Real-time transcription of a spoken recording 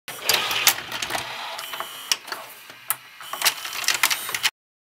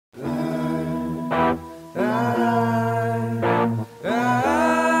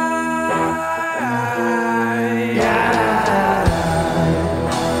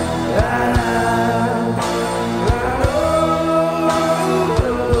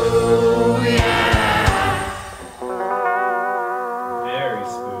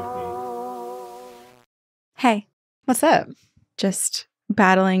What's up? Just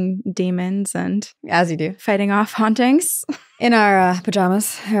battling demons and As you do. fighting off hauntings. In our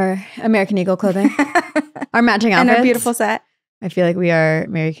pajamas, our American Eagle clothing, our matching outfits. And our beautiful set. I feel like we are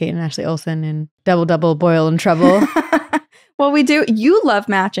Mary-Kate and Ashley Olsen in Double Boil and Trouble. Well, we do. You love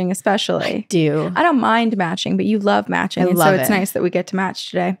matching, especially. I do. I don't mind matching, but you love matching. I love so it's it. nice that we get to match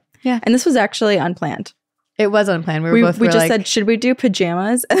today. Yeah. And this was actually unplanned. It was unplanned. We just said, should we do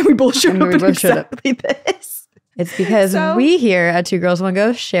pajamas? And then we both showed up in exactly this. It's because we here at Two Girls, One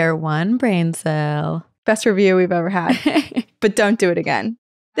Ghost share one brain cell. Best review we've ever had. But don't do it again.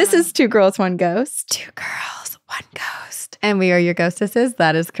 This is Two Girls, One Ghost. Two Girls, One Ghost. And we are your ghostesses.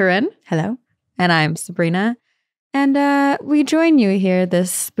 That is Corinne. Hello. And I'm Sabrina. And we join you here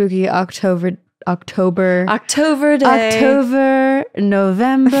this spooky October day.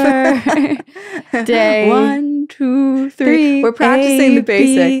 November day. 1, 2, 3. We're practicing the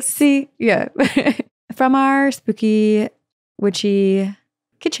basics. C. Yeah. From our spooky, witchy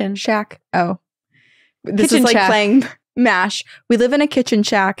kitchen shack. Oh. This Kitchen is like shack. playing MASH. We live in a kitchen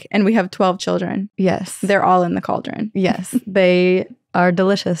shack and we have 12 children. Yes. They're all in the cauldron. Yes. They are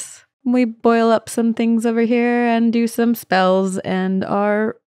delicious. We boil up some things over here and do some spells and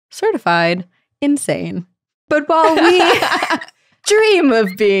are certified insane. But while we dream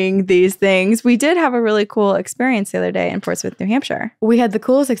of being these things, we did have a really cool experience the other day in Portsmouth, New Hampshire. We had the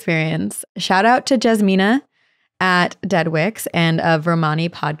coolest experience. Shout out to Jasmina at Deadwicks and of Romani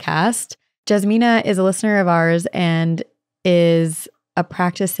podcast. Jasmina is a listener of ours and is a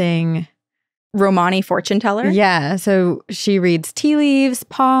practicing Romani fortune teller. Yeah. So she reads tea leaves,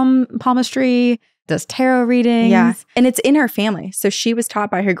 palmistry, does tarot readings. Yeah. And it's in her family. So she was taught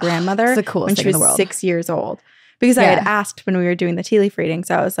by her grandmother It's the coolest when thing she in was the world. 6 years old. Because I had asked when we were doing the tea leaf readings,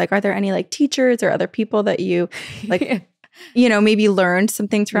 I was like, are there any like teachers or other people that you like, you know, maybe learned some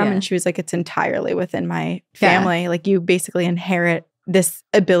things from? Yeah. And she was like, it's entirely within my family. Like you basically inherit this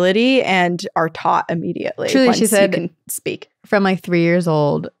ability and are taught immediately. Truly, once she said, you can speak. From like 3 years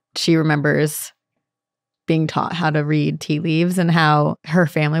old, she remembers being taught how to read tea leaves and how her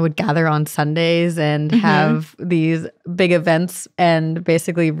family would gather on Sundays and have these big events and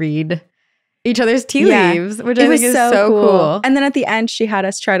basically read each other's tea leaves, which I think is so cool. And then at the end, she had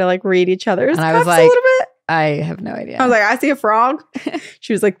us try to like read each other's And I was cups like, a little bit. I have no idea. I was like, I see a frog.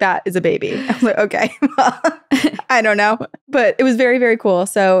 She was like, that is a baby. I was like, okay, well, I don't know. But it was very, very cool.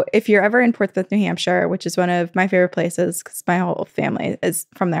 So if you're ever in Portsmouth, New Hampshire, which is one of my favorite places because my whole family is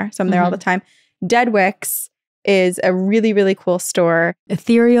from there. So I'm there all the time. Deadwicks is a really, really cool store.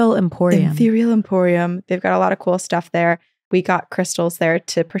 Ethereal Emporium. They've got a lot of cool stuff there. We got crystals there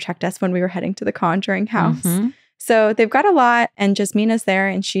to protect us when we were heading to the Conjuring house. So they've got a lot, and Jasmina's there,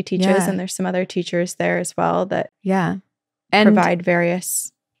 and she teaches, and there's some other teachers there as well that and provide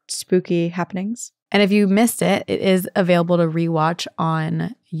various spooky happenings. And if you missed it, it is available to rewatch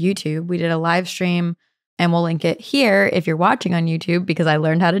on YouTube. We did a live stream, and we'll link it here if you're watching on YouTube because I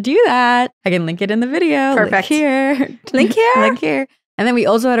learned how to do that. I can link it in the video. Perfect. Link here. And then we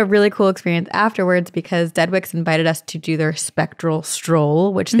also had a really cool experience afterwards because Deadwicks invited us to do their spectral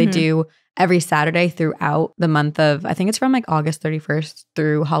stroll, which they do every Saturday throughout the month of, I think it's from like August 31st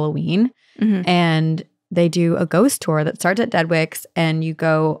through Halloween. And they do a ghost tour that starts at Deadwicks and you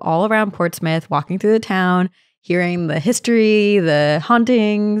go all around Portsmouth, walking through the town, hearing the history, the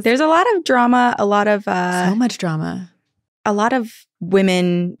hauntings. There's a lot of drama, a lot of so much drama. A lot of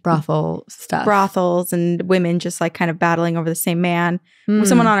women brothels and women just like kind of battling over the same man.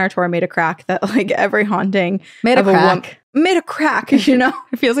 Someone on our tour made a crack that like every haunting made a crack, you know.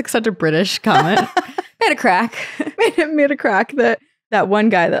 It feels like such a British comment. Made a crack that one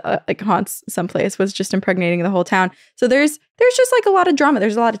guy that like haunts someplace was just impregnating the whole town. So there's just like a lot of drama.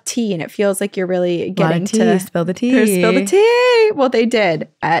 There's a lot of tea, and it feels like you're really getting to spill the tea. Spill the tea. Well, they did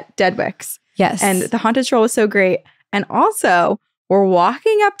at Deadwicks. Yes, and the haunted stroll was so great. And also, we're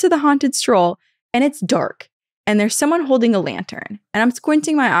walking up to the haunted stroll, and it's dark, and there's someone holding a lantern, and I'm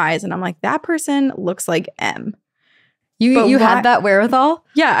squinting my eyes, and I'm like, that person looks like M. You had that wherewithal?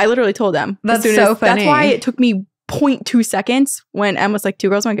 Yeah, I literally told them. That's so funny. That's why it took me 0.2 seconds when M was like Two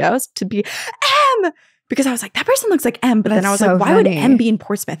Girls, One Ghost to be M. Because I was like, that person looks like M. But then I was like, why would M be in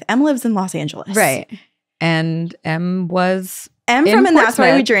Portsmouth? M lives in Los Angeles. Right. And M was M from And That's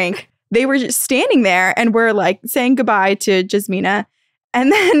Why We Drink. They were just standing there and we're like saying goodbye to Jasmina. And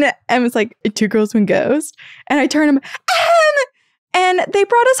then M was like, Two Girls, One Ghost. And I turned him, M! And they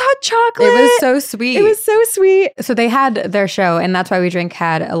brought us hot chocolate. It was so sweet. It was so sweet. So they had their show, and That's Why We Drink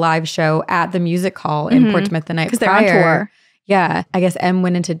had a live show at the music hall in Portsmouth the night prior. Because they're on tour. Yeah. I guess M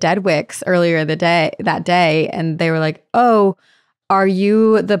went into Deadwicks earlier that day, and they were like, oh, are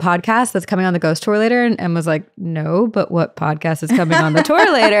you the podcast that's coming on the ghost tour later? And was like, no, but what podcast is coming on the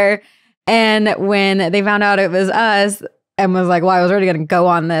tour later? And when they found out it was us, and was like, well, I was already going to go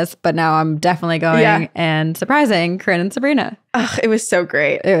on this, but now I'm definitely going and surprising Corinne and Sabrina. Ugh, it was so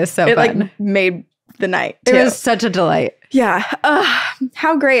great. It was so fun. It like made the night too. It was such a delight. Yeah.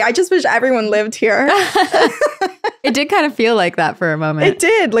 How great. I just wish everyone lived here. It did kind of feel like that for a moment. It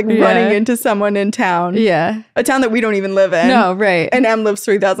did. Like running into someone in town. Yeah. A town that we don't even live in. No, right. And Em lives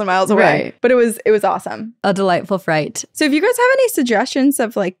 3,000 miles away. Right. But it was awesome. A delightful fright. So if you guys have any suggestions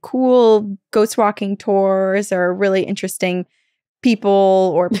of like cool ghost walking tours or really interesting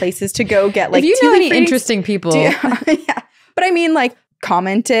people or places to go get like if you know any interesting people. Yeah. But I mean like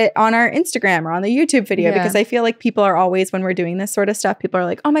comment it on our Instagram or on the YouTube video because I feel like people are always, when we're doing this sort of stuff, people are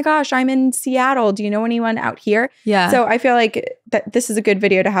like, oh my gosh, I'm in Seattle. Do you know anyone out here? Yeah. So I feel like that this is a good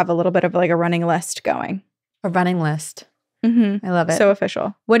video to have a little bit of like a running list going. A running list. Mm-hmm. I love it. So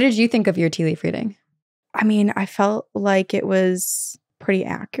official. What did you think of your tea leaf reading? I mean, I felt like it was pretty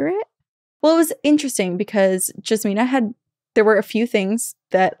accurate. Well, it was interesting because Jasmina there were a few things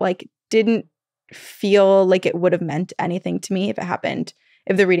that like didn't feel like it would have meant anything to me if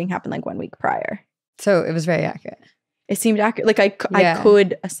the reading happened like 1 week prior. So it was very accurate. It seemed accurate. Like I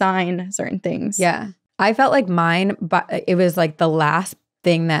could assign certain things. Yeah. I felt like mine, but it was like the last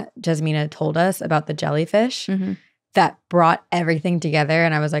thing that Jasmina told us about the jellyfish that brought everything together.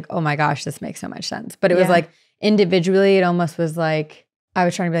 And I was like, oh my gosh, this makes so much sense. But it was like individually, it almost was like, I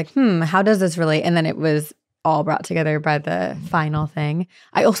was trying to be like, how does this relate? And then it was all brought together by the final thing.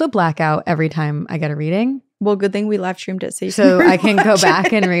 I also black out every time I get a reading. Well, good thing we live streamed it so I can go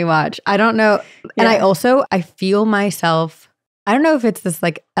back and rewatch. I don't know. And I feel myself, I don't know if it's this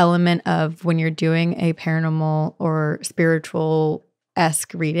like element of when you're doing a paranormal or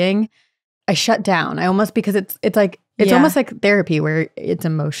spiritual-esque reading, I shut down. I almost, because it's almost like therapy where it's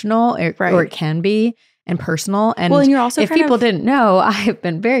emotional or it can be and personal. And, and you're also if people didn't know, I've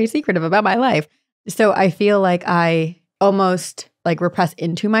been very secretive about my life. So I feel like I almost like repress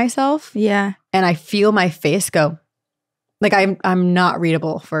into myself. Yeah. And I feel my face go, like I'm not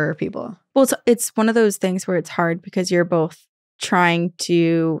readable for people. Well, it's one of those things where it's hard because you're both trying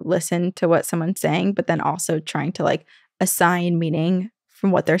to listen to what someone's saying, but then also trying to like assign meaning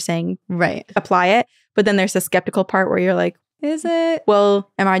from what they're saying. Right. Apply it. But then there's the skeptical part where you're like, is it?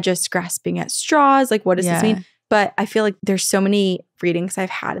 Well, am I just grasping at straws? Like, what does this mean? But I feel like there's so many readings I've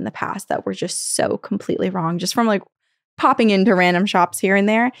had in the past that were just so completely wrong, just from like popping into random shops here and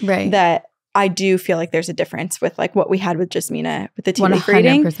there. Right. That I do feel like there's a difference with like what we had with Jasmina with the tea leaf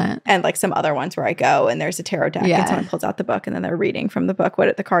reading and like some other ones where I go and there's a tarot deck and someone pulls out the book and then they're reading from the book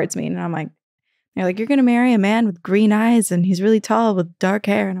what the cards mean. And I'm like, they're like, you're going to marry a man with green eyes and he's really tall with dark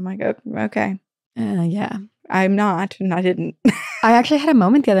hair. And I'm like, okay. Yeah. I'm not. And I didn't. I actually had a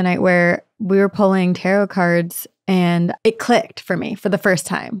moment the other night where we were pulling tarot cards and it clicked for me for the first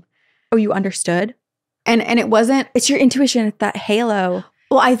time. Oh, you understood? And it wasn't. It's your intuition. It's that halo.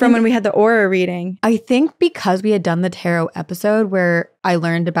 Well, from when we had the aura reading. I think because we had done the tarot episode where I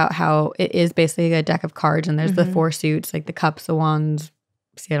learned about how it is basically a deck of cards and there's the 4 suits, like the cups, the wands.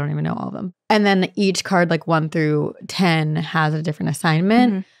 See, I don't even know all of them. And then each card, like 1 through 10, has a different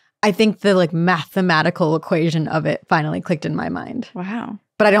assignment. I think the like mathematical equation of it finally clicked in my mind. Wow.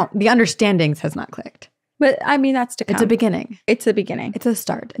 But the understandings has not clicked. But I mean, that's to come. It's a beginning. It's a beginning. It's a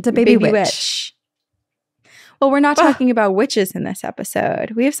start. It's a baby witch. Well, we're not talking about witches in this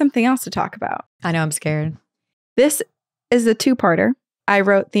episode. We have something else to talk about. I know, I'm scared. This is a 2-parter. I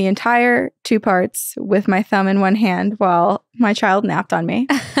wrote the entire 2 parts with my thumb in one hand while my child napped on me.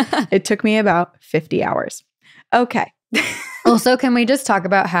 It took me about 50 hours. Okay. Also, can we just talk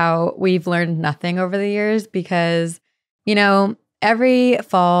about how we've learned nothing over the years? Because, you know, every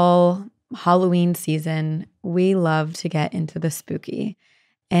fall Halloween season, we love to get into the spooky.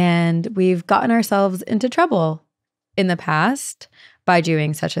 And we've gotten ourselves into trouble in the past by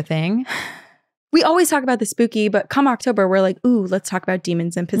doing such a thing. We always talk about the spooky, but come October, we're like, ooh, let's talk about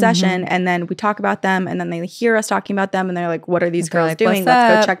demons in possession. And then we talk about them, and then they hear us talking about them, and they're like, what are these girls doing?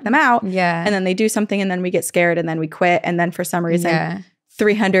 Let's go check them out. Yeah. And then they do something, and then we get scared, and then we quit. And then for some reason,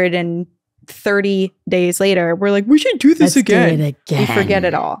 330 days later, we're like, we should do this again. Do it again. We forget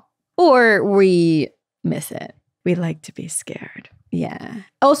it all. Or we miss it. We like to be scared. Yeah.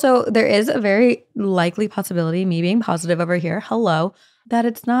 Also, there is a very likely possibility, me being positive over here, hello, that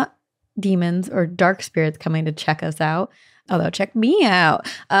it's not demons or dark spirits coming to check us out. Although, check me out.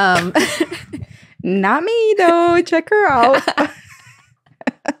 Not me, though. Check her out.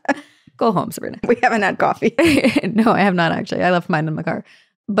 Go home, Sabrina. We haven't had coffee. No, I have not actually. I left mine in my car.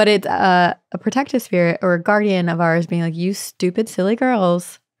 But it's a protective spirit or a guardian of ours being like, you stupid, silly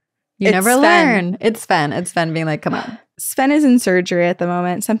girls. You never learn. It's Sven. It's Sven being like, come on. Sven is in surgery at the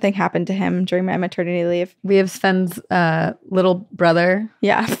moment. Something happened to him during my maternity leave. We have Sven's little brother.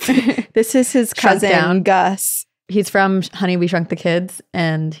 Yeah. This is his cousin, Gus. He's from Honey, We Shrunk the Kids,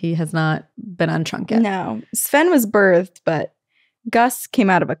 and he has not been unshrunk yet. No. Sven was birthed, but Gus came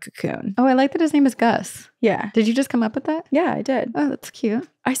out of a cocoon. Oh, I like that his name is Gus. Yeah. Did you just come up with that? Yeah, I did. Oh, that's cute.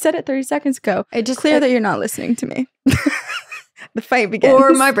 I said it 30 seconds ago. It's clear that you're not listening to me. The fight begins.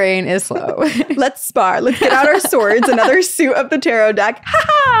 Or my brain is slow. Let's spar. Let's get out our swords. Another suit of the tarot deck. Ha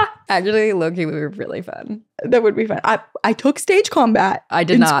ha! Actually, low-key, we were really fun. That would be fun. I took stage combat. I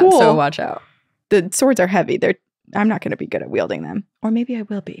did not, school. So watch out. The swords are heavy. I'm not going to be good at wielding them. Or maybe I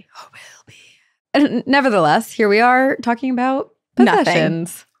will be. Oh, will be. And nevertheless, here we are talking about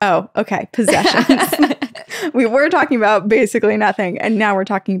possessions. Nothing. Oh, okay. Possessions. We were talking about basically nothing, and now we're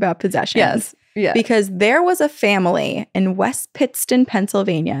talking about possessions. Yes. Yeah. Because there was a family in West Pittston,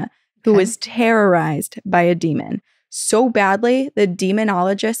 Pennsylvania, who was terrorized by a demon so badly the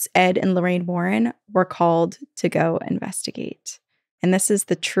demonologists Ed and Lorraine Warren were called to go investigate. And this is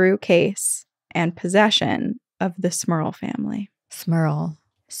the true case and possession of the Smurl family. Smurl.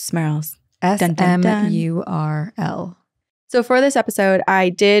 Smurls. S-M-U-R-L. So for this episode, I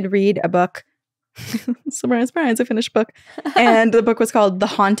did read a book. Surprise, a finished book. And the book was called The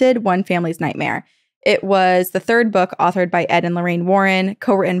Haunted, One Family's Nightmare. It was the third book authored by Ed and Lorraine Warren,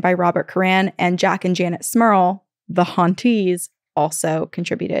 co-written by Robert Curran, and Jack and Janet Smurl, the Hauntees, also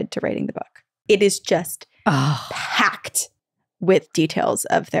contributed to writing the book. It is just packed with details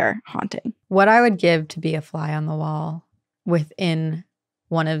of their haunting. What I would give to be a fly on the wall within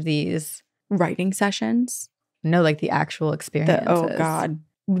one of these writing sessions. No, like the actual experiences. Oh, God.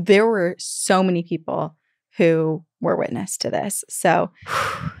 There were so many people who were witness to this. So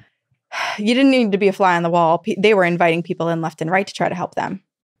you didn't need to be a fly on the wall. They were inviting people in left and right to try to help them.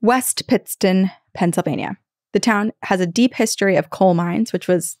 West Pittston, Pennsylvania. The town has a deep history of coal mines, which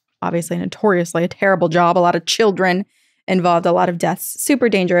was obviously notoriously a terrible job. A lot of children involved, a lot of deaths, super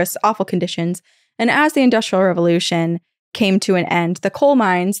dangerous, awful conditions. And as the Industrial Revolution came to an end, the coal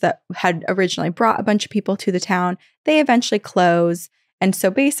mines that had originally brought a bunch of people to the town, they eventually close. And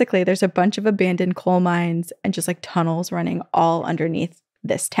so basically there's a bunch of abandoned coal mines and just like tunnels running all underneath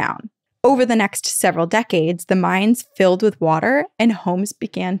this town. Over the next several decades, the mines filled with water and homes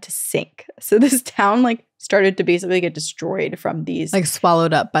began to sink. So this town like started to basically get destroyed from these. Like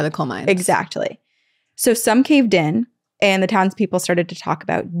swallowed up by the coal mines. Exactly. So some caved in and the townspeople started to talk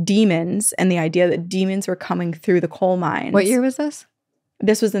about demons and the idea that demons were coming through the coal mines. What year was this?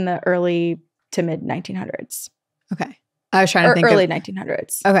 This was in the early to mid 1900s. Okay. I was trying to think early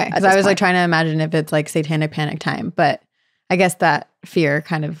 1900s. Okay. Because I was like trying to imagine if it's like satanic panic time, but I guess that fear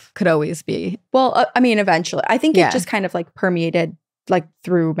kind of could always be. Well, I mean, eventually. I think it just kind of like permeated like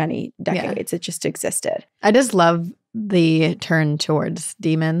through many decades. It just existed. I just love the turn towards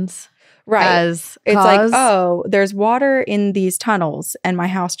demons. Right. As it's like, oh, there's water in these tunnels and my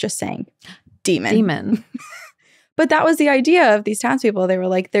house just sang demon. But that was the idea of these townspeople. They were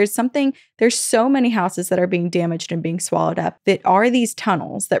like, there's so many houses that are being damaged and being swallowed up that are these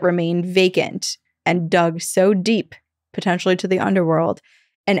tunnels that remain vacant and dug so deep, potentially to the underworld,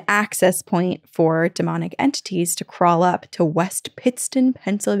 an access point for demonic entities to crawl up to West Pittston,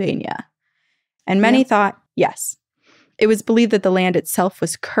 Pennsylvania. And many thought, yes. It was believed that the land itself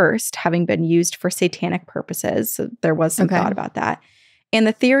was cursed, having been used for satanic purposes. So there was some thought about that. And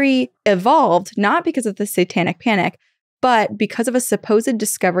the theory evolved not because of the satanic panic, but because of a supposed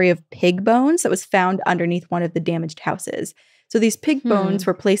discovery of pig bones that was found underneath one of the damaged houses. So these pig bones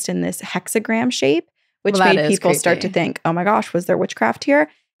were placed in this hexagram shape, which made people start to think, oh my gosh, was there witchcraft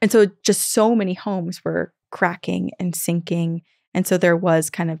here? And so just so many homes were cracking and sinking. And so there was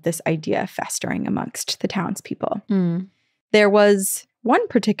kind of this idea festering amongst the townspeople. There was one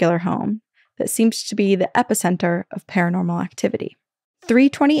particular home that seems to be the epicenter of paranormal activity.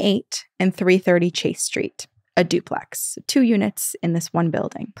 328 and 330 Chase Street, a duplex, 2 units in this one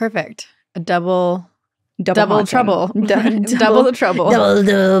building. Perfect. A double trouble. Double the trouble. Double trouble.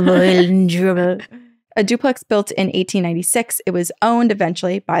 A duplex built in 1896. It was owned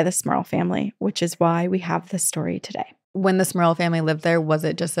eventually by the Smurl family, which is why we have this story today. When the Smurl family lived there, was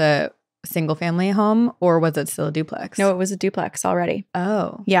it just a single family home or was it still a duplex? No, it was a duplex already.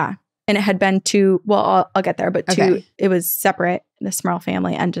 Oh. Yeah. And it had been I'll get there, but it was separate. The Smurl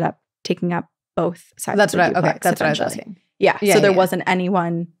family ended up taking up both sides of the duplex. That's what I was asking. Yeah. So there wasn't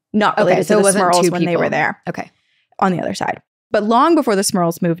anyone not related to the Smurls when they were there. Okay. On the other side. But long before the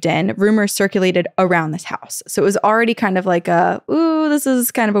Smurls moved in, rumors circulated around this house. So it was already kind of like this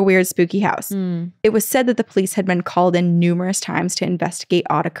is kind of a weird, spooky house. It was said that the police had been called in numerous times to investigate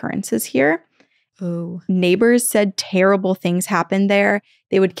odd occurrences here. Ooh. Neighbors said terrible things happened there.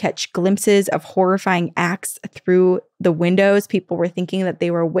 They would catch glimpses of horrifying acts through the windows. People were thinking that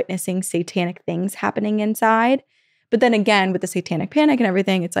they were witnessing satanic things happening inside. But then again, with the satanic panic and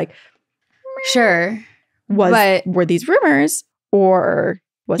everything, it's like, sure. Were these rumors or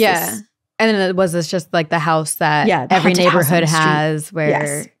was this? And then was this just like the house that every neighborhood has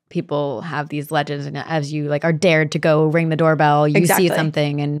where people have these legends, and as you like are dared to go ring the doorbell, you see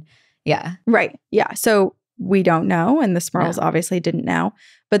something and Right. Yeah. So we don't know, and the Smurls obviously didn't know.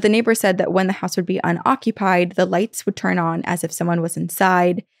 But the neighbor said that when the house would be unoccupied, the lights would turn on as if someone was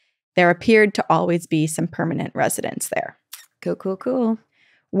inside. There appeared to always be some permanent residents there. Cool.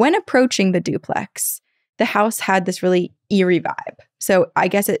 When approaching the duplex, the house had this really eerie vibe. So I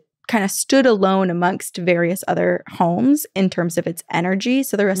guess it kind of stood alone amongst various other homes in terms of its energy.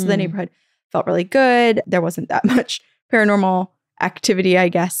 So the rest of the neighborhood felt really good. There wasn't that much paranormal activity, I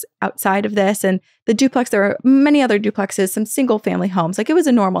guess, outside of this. And the duplex, there were many other duplexes, some single family homes. Like it was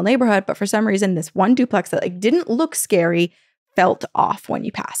a normal neighborhood, but for some reason, this one duplex that like didn't look scary felt off when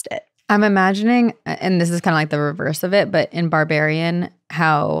you passed it. I'm imagining, and this is kind of like the reverse of it, but in Barbarian,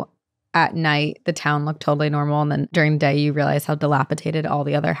 how at night the town looked totally normal, and then during the day you realize how dilapidated all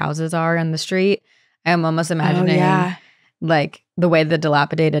the other houses are in the street. I'm almost imagining like the way the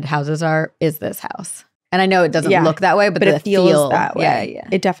dilapidated houses are is this house. And I know it doesn't look that way, but it feels that way. Yeah.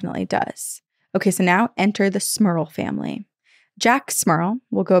 It definitely does. Okay, so now enter the Smurl family. Jack Smurl,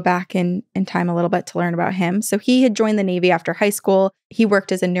 we'll go back in time a little bit to learn about him. So he had joined the Navy after high school. He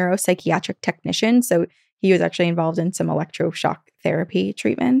worked as a neuropsychiatric technician. So he was actually involved in some electroshock therapy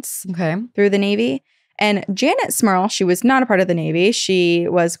treatments through the Navy. And Janet Smurl, she was not a part of the Navy. She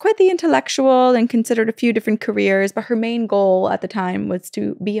was quite the intellectual and considered a few different careers, but her main goal at the time was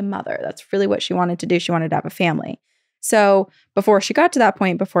to be a mother. That's really what she wanted to do. She wanted to have a family. So before she got to that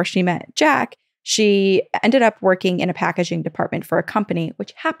point, before she met Jack, she ended up working in a packaging department for a company,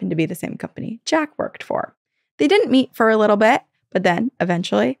 which happened to be the same company Jack worked for. They didn't meet for a little bit, but then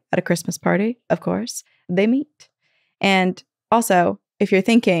eventually at a Christmas party, of course, they meet. And also, if you're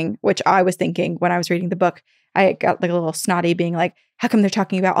thinking, which I was thinking when I was reading the book, I got like a little snotty being like, how come they're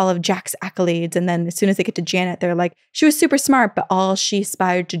talking about all of Jack's accolades? And then as soon as they get to Janet, they're like, she was super smart, but all she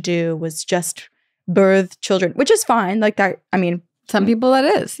aspired to do was just birth children, which is fine. Like that, I mean, some people that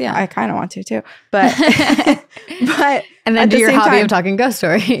is, yeah. I kind of want to too. But and then do your hobby of talking ghost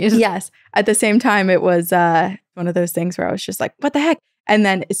stories. Yes. At the same time, it was one of those things where I was just like, what the heck? And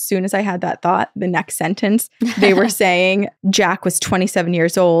then as soon as I had that thought, the next sentence, they were saying Jack was 27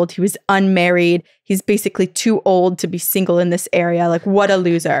 years old. He was unmarried. He's basically too old to be single in this area. Like, what a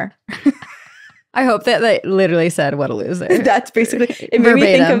loser. I hope that they literally said, what a loser. That's basically, it made me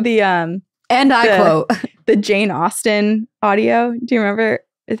think of the and I quote, the Jane Austen audio. Do you remember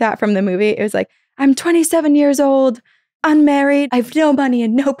that from the movie? It was like, I'm 27 years old, unmarried. I have no money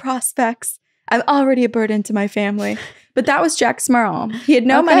and no prospects. I'm already a burden to my family. But that was Jack Smurl. He had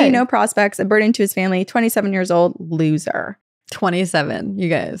no money, no prospects, a burden to his family, 27 years old, loser. 27, you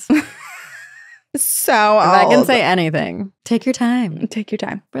guys. So old. If I can say anything, take your time. Take your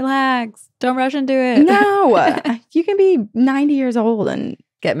time. Relax. Don't rush into it. No. You can be 90 years old and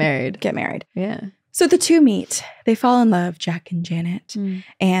get married. Yeah. So the two meet. They fall in love, Jack and Janet.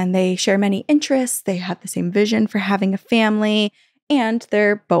 And they share many interests. They have the same vision for having a family. And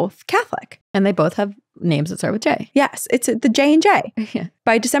they're both Catholic. And they both have names that start with J. Yes, it's the J and J. Yeah.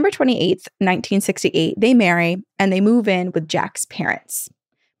 By December 28th, 1968, they marry and they move in with Jack's parents.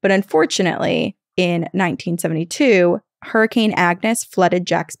 But unfortunately, in 1972, Hurricane Agnes flooded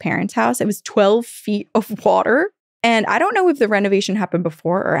Jack's parents' house. It was 12 feet of water. And I don't know if the renovation happened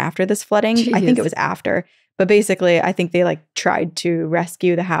before or after this flooding. Jeez. I think it was after. But basically, I think they tried to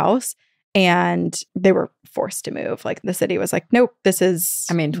rescue the house. And they were forced to move. Like the city was like, nope, this is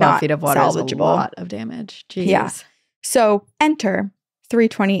 12 feet of water salvageable. Is a lot of damage. Jeez. Yeah. So enter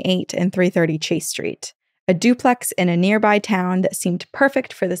 328 and 330 Chase Street, a duplex in a nearby town that seemed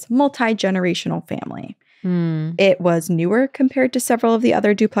perfect for this multi-generational family. It was newer compared to several of the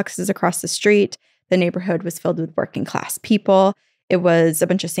other duplexes across the street. The neighborhood was filled with working class people. It was a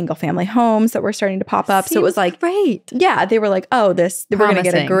bunch of single family homes that were starting to pop up. So it was like, great. Yeah, they were like, oh, we're going to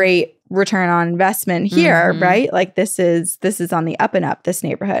get a great return on investment here, right? Like this is on the up and up, this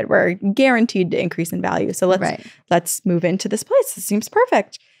neighborhood. We're guaranteed to increase in value. So let's move into this place. This seems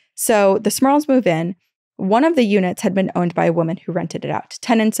perfect. So the Smurls move in. One of the units had been owned by a woman who rented it out to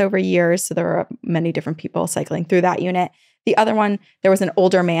tenants over years. So there were many different people cycling through that unit. The other one, there was an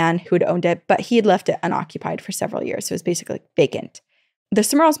older man who had owned it, but he had left it unoccupied for several years. So it was basically vacant. The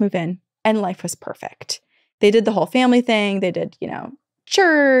Smurls move in and life was perfect. They did the whole family thing. They did,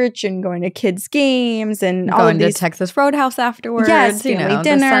 church and going to kids' games and all of these. To Texas Roadhouse afterwards. Yes, family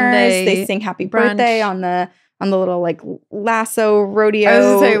dinners. They sing happy birthday on the little like lasso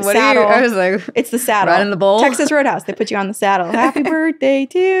rodeo saddle. I was like, it's the saddle. Right in the bowl. Texas Roadhouse. They put you on the saddle. Happy birthday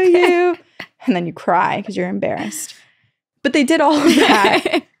to you. And then you cry because you're embarrassed. But they did all of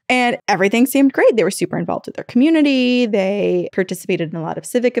that. And everything seemed great. They were super involved with their community. They participated in a lot of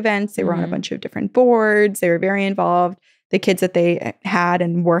civic events. They were on a bunch of different boards. They were very involved. The kids that they had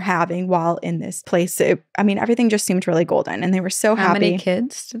and were having while in this place, everything just seemed really golden. And they were so happy. How many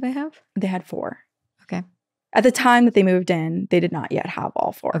kids did they have? They had 4. Okay. At the time that they moved in, they did not yet have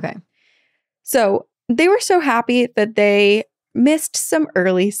all 4. Okay. So they were so happy that they missed some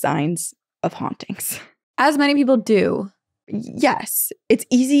early signs of hauntings. As many people do. Yes. It's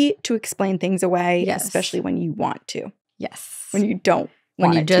easy to explain things away, yes. especially when you want to. Yes. When you don't when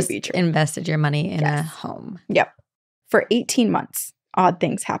want you it just to be true. invested your money in a home. Yep. For 18 months, odd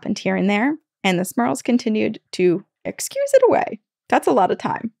things happened here and there, and the Smurls continued to excuse it away. That's a lot of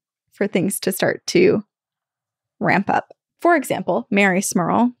time for things to start to ramp up. For example, Mary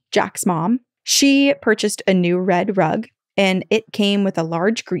Smurl, Jack's mom, she purchased a new red rug, and it came with a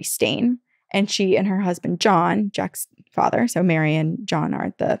large grease stain. And she and her husband, John, Jack's father, so Mary and John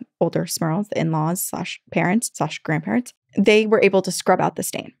are the older Smurls, the in-laws / parents / grandparents, they were able to scrub out the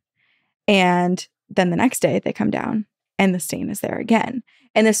stain. And then the next day they come down and the stain is there again.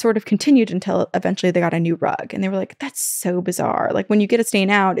 And this sort of continued until eventually they got a new rug. And they were like, that's so bizarre. Like when you get a stain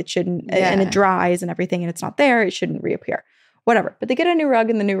out, it shouldn't, and it dries and everything, and it's not there, it shouldn't reappear. Whatever. But they get a new rug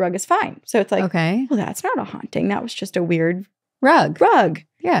and the new rug is fine. So it's like, okay, well, that's not a haunting. That was just a weird rug.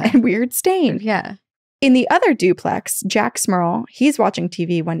 Yeah. And weird stain. Yeah. In the other duplex, Jack Smurl, he's watching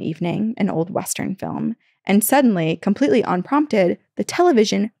TV one evening, an old Western film, and suddenly, completely unprompted, the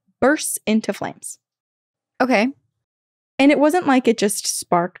television bursts into flames. Okay. And it wasn't like it just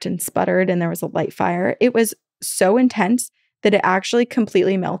sparked and sputtered and there was a light fire. It was so intense that it actually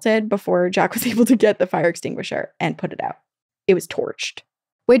completely melted before Jack was able to get the fire extinguisher and put it out. It was torched.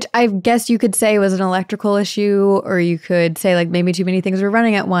 Which I guess you could say was an electrical issue, or you could say like maybe too many things were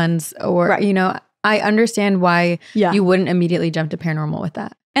running at once, or, I understand why you wouldn't immediately jump to paranormal with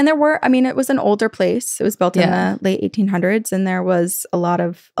that. And there were, it was an older place. It was built in the late 1800s, and there was a lot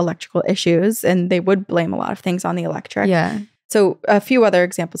of electrical issues, and they would blame a lot of things on the electric. Yeah. So a few other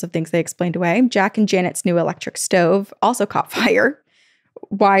examples of things they explained away. Jack and Janet's new electric stove also caught fire.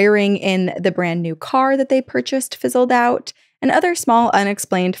 Wiring in the brand new car that they purchased fizzled out, and other small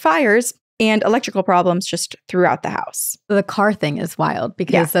unexplained fires and electrical problems just throughout the house. The car thing is wild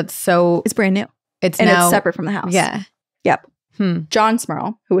because that's so... It's brand new. It's separate from the house. Yeah. Yep. John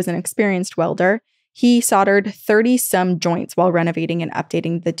Smurl, who was an experienced welder, he soldered 30-some joints while renovating and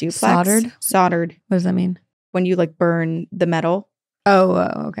updating the duplex. Soldered. What does that mean? When you burn the metal. Oh,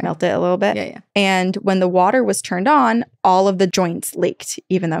 okay. Melt it a little bit. Yeah. And when the water was turned on, all of the joints leaked,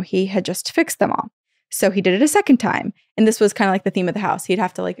 even though he had just fixed them all. So he did it a second time. And this was kind of like the theme of the house. He'd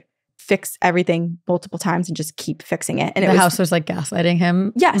have to fix everything multiple times and just keep fixing it. And the house was gaslighting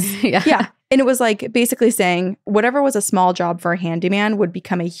him. Yes. Yeah. And it was basically saying whatever was a small job for a handyman would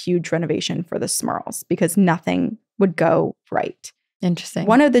become a huge renovation for the Smurls because nothing would go right. Interesting.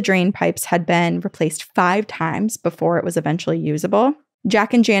 One of the drain pipes had been replaced 5 times before it was eventually usable.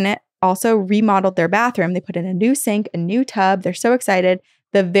 Jack and Janet also remodeled their bathroom. They put in a new sink, a new tub. They're so excited.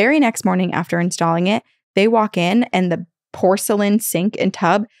 The very next morning after installing it, they walk in and the porcelain sink and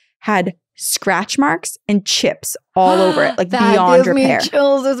tub had scratch marks and chips all over it, beyond repair. That gives me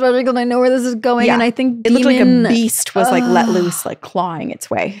chills, especially because I know where this is going. Yeah. And I think it looked like a beast was let loose, clawing its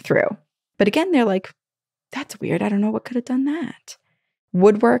way through. But again, they're like, that's weird. I don't know what could have done that.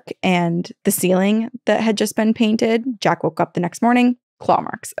 Woodwork and the ceiling that had just been painted. Jack woke up the next morning, claw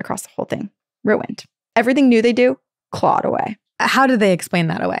marks across the whole thing. Ruined. Everything new they do, clawed away. How do they explain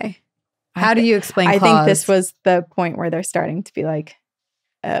that away? How do you explain claws? I think this was the point where they're starting to be like,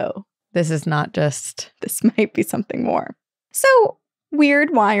 oh, this is not just... This might be something more. So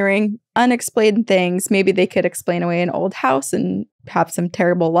weird wiring, unexplained things. Maybe they could explain away an old house and have some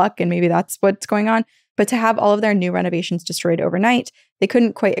terrible luck, and maybe that's what's going on. But to have all of their new renovations destroyed overnight, they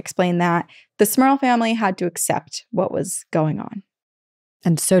couldn't quite explain that. The Smurl family had to accept what was going on.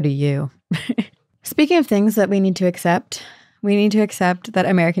 And so do you. Speaking of things that we need to accept that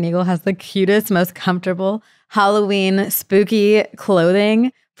American Eagle has the cutest, most comfortable Halloween spooky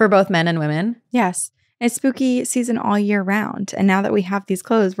clothing for both men and women. Yes. It's spooky season all year round. And now that we have these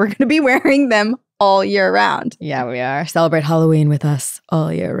clothes, we're going to be wearing them all year round. Yeah, we are. Celebrate Halloween with us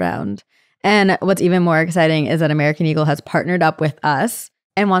all year round. And what's even more exciting is that American Eagle has partnered up with us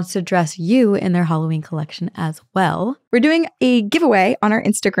and wants to dress you in their Halloween collection as well. We're doing a giveaway on our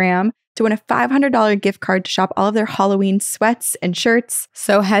Instagram to win a $500 gift card to shop all of their Halloween sweats and shirts.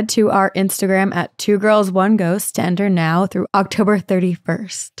 So head to our Instagram at 2girls1ghost to enter now through October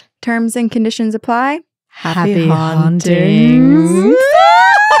 31st. Terms and conditions apply. Happy hauntings.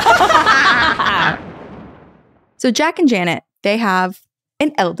 So Jack and Janet, they have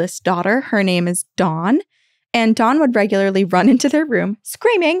an eldest daughter. Her name is Dawn. And Dawn would regularly run into their room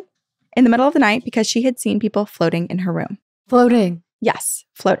screaming in the middle of the night because she had seen people floating in her room. Floating. Yes,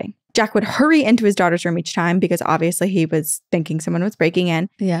 floating. Jack would hurry into his daughter's room each time because obviously he was thinking someone was breaking in.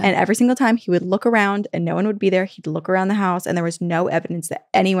 Yeah. And every single time he would look around and no one would be there. He'd look around the house and there was no evidence that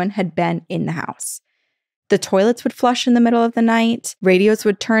anyone had been in the house. The toilets would flush in the middle of the night. Radios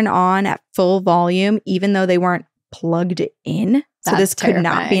would turn on at full volume even though they weren't plugged in. So this could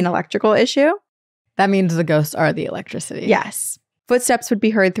not be an electrical issue. That means the ghosts are the electricity. Yes. Footsteps would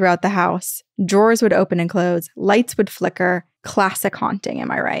be heard throughout the house. Drawers would open and close. Lights would flicker. Classic haunting,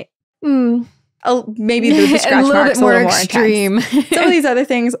 am I right? Oh, maybe the scratch marks a little more extreme. Some of these other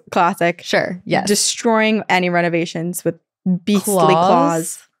things, classic. Sure, yes. Destroying any renovations with beastly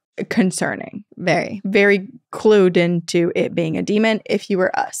claws. Concerning. Very. Very clued into it being a demon if you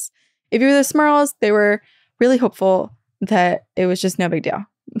were us. If you were the Smurls, they were really hopeful that it was just no big deal.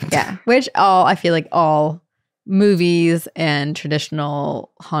 Yeah. Which I feel like all movies and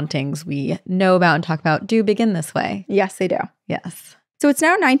traditional hauntings we know about and talk about do begin this way. Yes, they do. Yes. So it's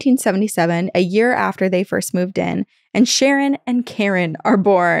now 1977, a year after they first moved in, and Sharon and Karen are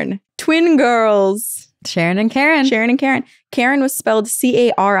born. Twin girls. Sharon and Karen. Sharon and Karen. Karen was spelled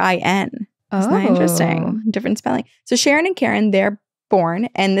Carin. Isn't that interesting? Different spelling. So Sharon and Karen, they're born,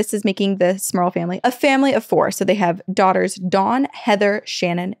 and this is making the Smurl family a family of 4. So they have daughters Dawn, Heather,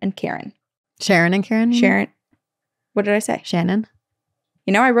 Shannon, and Karen. Sharon and Karen? Sharon. What did I say? Shannon.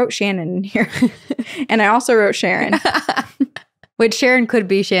 You know, I wrote Shannon in here. And I also wrote Sharon. Which Sharon could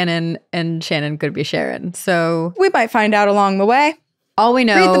be Shannon and Shannon could be Sharon. So we might find out along the way. All we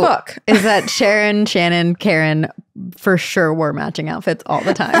know read the book. Is that Sharon, Shannon, Karen for sure wore matching outfits all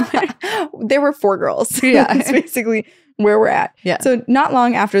the time. There were 4 girls. Yeah. That's basically where we're at. Yeah. So not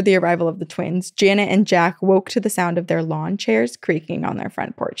long after the arrival of the twins, Janet and Jack woke to the sound of their lawn chairs creaking on their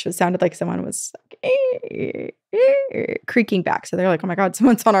front porch. It sounded like someone was like, creaking back. So they're like, oh my God,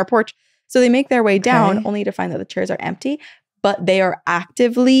 someone's on our porch. So they make their way down only to find that the chairs are empty, but they are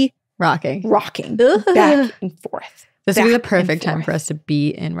actively rocking back and forth. This would be the perfect time for us to be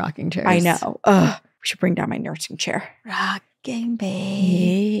in rocking chairs. I know. We should bring down my nursing chair. Rocking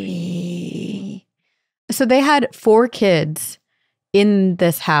baby. So they had 4 kids in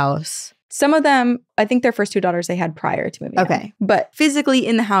this house. Some of them, I think their first 2 daughters they had prior to moving in. But physically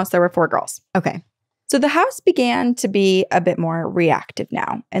in the house, there were 4 girls. Okay. So the house began to be a bit more reactive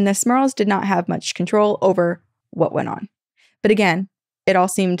now. And the Smurls did not have much control over what went on. But again, it all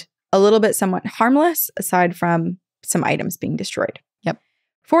seemed a little bit somewhat harmless aside from some items being destroyed. Yep.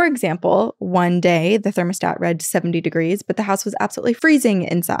 For example, one day the thermostat read 70 degrees, but the house was absolutely freezing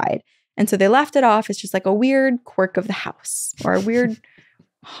inside. And so they left it off as just like a weird quirk of the house or a weird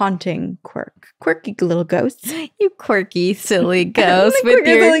haunting quirk. Quirky little ghosts. You quirky, silly ghost with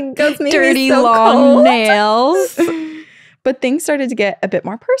your ghost dirty, so long cold. nails. But things started to get a bit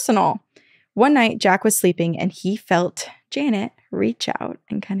more personal. One night, Jack was sleeping and he felt Janet reach out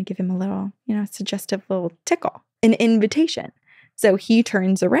and kind of give him a little, suggestive little tickle, an invitation. So he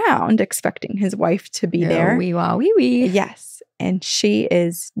turns around expecting his wife to be there. Wee wah wee wee. Yes. And she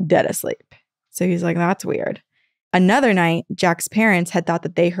is dead asleep. So he's like, that's weird. Another night, Jack's parents had thought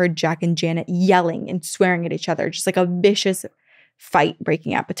that they heard Jack and Janet yelling and swearing at each other, just like a vicious fight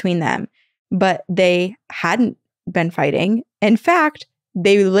breaking out between them. But they hadn't been fighting. In fact,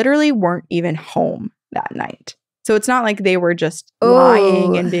 they literally weren't even home that night. So it's not like they were just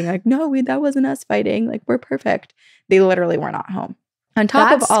lying and being like, no, that wasn't us fighting. Like, we're perfect. They literally were not home. On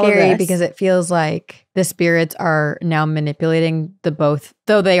top of all of this, because it feels like the spirits are now manipulating the both,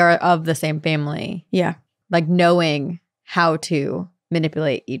 though they are of the same family. Yeah. Like knowing how to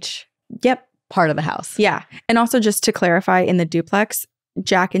manipulate each part of the house. Yeah. And also just to clarify, in the duplex,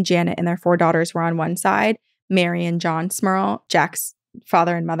 Jack and Janet and their 4 daughters were on one side. Mary and John Smurl, Jack's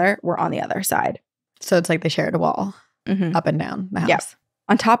father and mother, were on the other side. So it's like they shared a wall up and down the house. Yeah.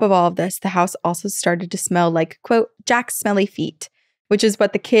 On top of all of this, the house also started to smell like, quote, Jack's smelly feet, which is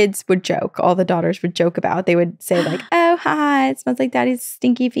what the kids would joke. All the daughters would joke about. They would say like, oh, hi, it smells like daddy's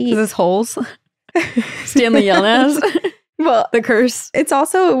stinky feet. Is this holes? Stanley Yelnats. Well, The curse. it's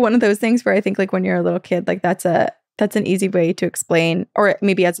also one of those things where I think like when you're a little kid, like that's an easy way to explain, or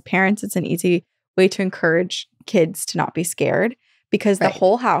maybe as a parent, it's an easy way to encourage kids to not be scared, because the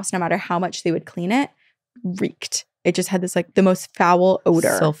whole house, no matter how much they would clean it, reeked. It just had this like the most foul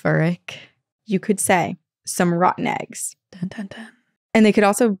odor. Sulfuric. You could say some rotten eggs. Dun, dun, dun. And they could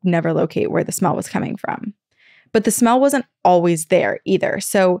also never locate where the smell was coming from. But the smell wasn't always there either.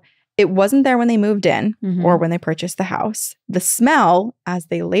 So it wasn't there when they moved in or when they purchased the house. The smell, as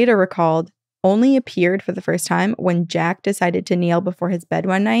they later recalled, only appeared for the first time when Jack decided to kneel before his bed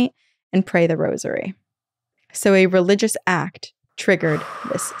one night and pray the rosary. So a religious act triggered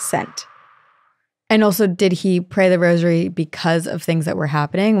this scent. And also, did he pray the rosary because of things that were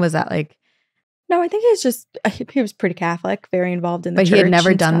happening? Was that like... No, I think he was pretty Catholic, very involved in the church. But he had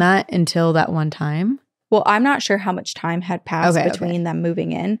never done that until that one time? Well, I'm not sure how much time had passed between them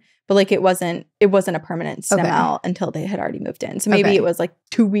moving in, but like it wasn't a permanent smell until they had already moved in. So maybe it was like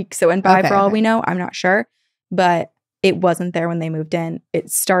 2 weeks that went by for all we know. I'm not sure. But it wasn't there when they moved in.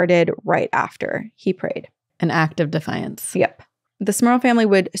 It started right after he prayed. An act of defiance. Yep. The Smurl family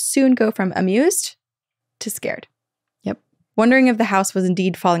would soon go from amused to scared. Yep. Wondering if the house was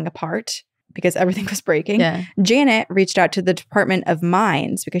indeed falling apart because everything was breaking. Yeah. Janet reached out to the Department of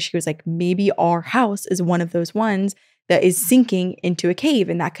Mines because she was like, maybe our house is one of those ones that is sinking into a cave.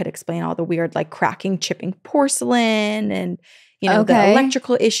 And that could explain all the weird, like cracking, chipping porcelain and, you know, the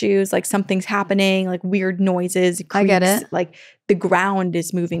electrical issues, like something's happening, like weird noises. Creaks, I get it. Like the ground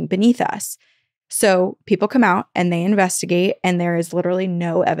is moving beneath us. So people come out and they investigate, and there is literally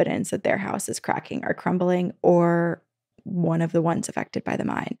no evidence that their house is cracking or crumbling or one of the ones affected by the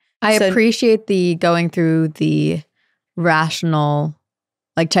mine. I appreciate the going through the rational,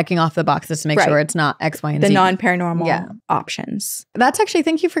 like checking off the boxes to make sure it's not X, Y, and Z. The non-paranormal options. That's actually,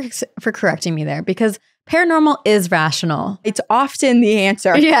 thank you for correcting me there, because paranormal is rational. It's often the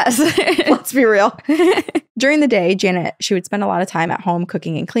answer. Yes. Let's be real. During the day, Janet, she would spend a lot of time at home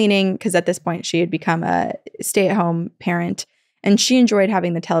cooking and cleaning because at this point she had become a stay-at-home parent, and she enjoyed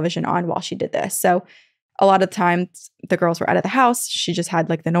having the television on while she did this. So a lot of times the girls were out of the house. She just had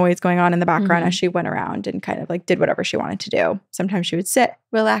like the noise going on in the background as she went around and kind of like did whatever she wanted to do. Sometimes she would sit,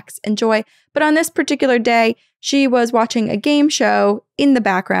 relax, enjoy. But on this particular day, she was watching a game show in the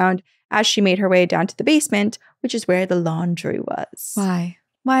background as she made her way down to the basement, which is where the laundry was. Why?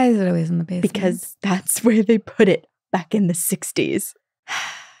 Why is it always in the basement? Because that's where they put it back in the 60s.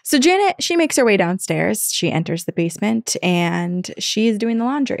 So Janet, she makes her way downstairs. She enters the basement and she is doing the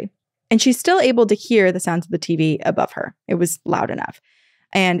laundry. And she's still able to hear the sounds of the TV above her. It was loud enough.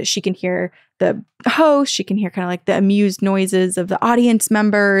 And she can hear the host. She can hear kind of like the amused noises of the audience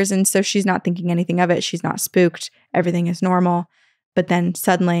members. And so she's not thinking anything of it. She's not spooked. Everything is normal. But then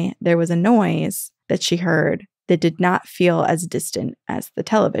suddenly there was a noise that she heard that did not feel as distant as the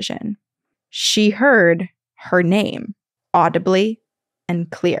television. She heard her name audibly and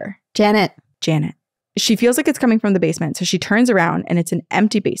clear. Janet. Janet. She feels like it's coming from the basement. So she turns around and it's an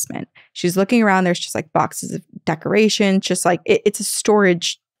empty basement. She's looking around. There's just like boxes of decoration, just like it's a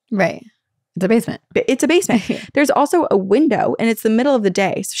storage. Right. It's a basement. It's a basement. There's also a window and it's the middle of the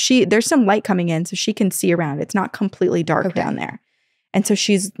day. So there's some light coming in so she can see around. It's not completely dark down there. And so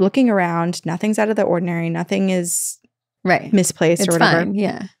she's looking around. Nothing's out of the ordinary. Nothing is misplaced or whatever. Fine.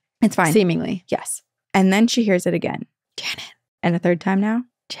 Yeah. It's fine. Seemingly. Yes. And then she hears it again. Janet. And a third time now.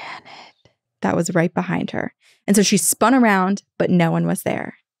 Janet. That was right behind her. And so she spun around, but no one was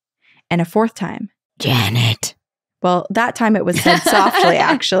there. And a fourth time. Janet. Well, that time it was said softly,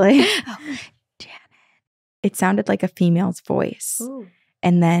 actually. Oh, Janet. It sounded like a female's voice. Ooh.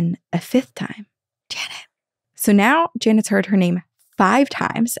 And then a fifth time. Janet. So now Janet's heard her name 5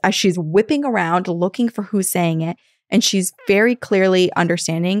 times as she's whipping around looking for who's saying it. And she's very clearly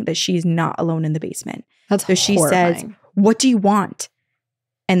understanding that she's not alone in the basement. That's so she says, "What do you want?"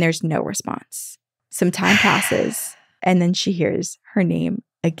 And there's no response. Some time passes, and then she hears her name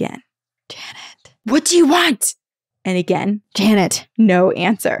again. Janet. "What do you want?" And again, Janet. No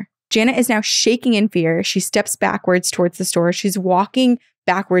answer. Janet is now shaking in fear. She steps backwards towards the store. She's walking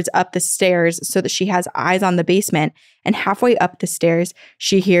backwards up the stairs so that she has eyes on the basement. And halfway up the stairs,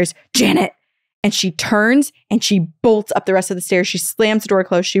 she hears, "Janet." And she turns and she bolts up the rest of the stairs. She slams the door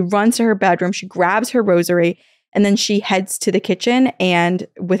closed. She runs to her bedroom. She grabs her rosary. And then she heads to the kitchen, and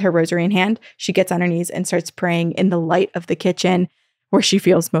with her rosary in hand, she gets on her knees and starts praying in the light of the kitchen where she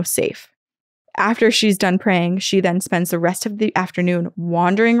feels most safe. After she's done praying, she then spends the rest of the afternoon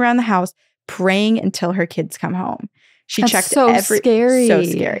wandering around the house, praying until her kids come home. She checked scary. So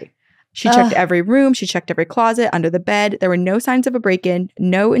scary. She checked every room. She checked every closet, under the bed. There were no signs of a break-in,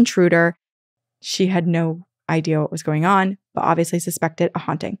 no intruder. She had no idea what was going on, but obviously suspected a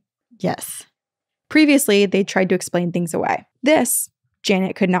haunting. Yes. Previously, they tried to explain things away. This,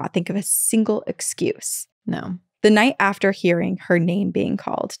 Janet could not think of a single excuse. No. The night after hearing her name being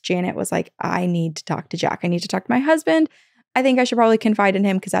called, Janet was like, I need to talk to Jack. I need to talk to my husband. I think I should probably confide in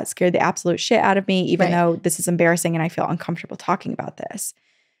him because that scared the absolute shit out of me, even though this is embarrassing and I feel uncomfortable talking about this.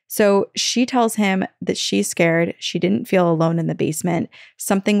 So she tells him that she's scared. She didn't feel alone in the basement.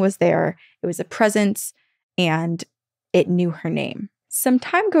 Something was there. It was a presence and it knew her name. Some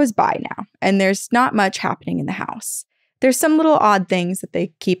time goes by now and there's not much happening in the house. There's some little odd things that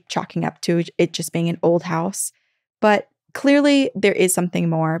they keep chalking up to it just being an old house. But clearly there is something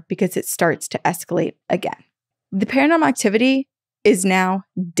more because it starts to escalate again. The paranormal activity is now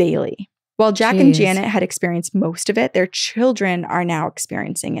daily. While Jack and Janet had experienced most of it, their children are now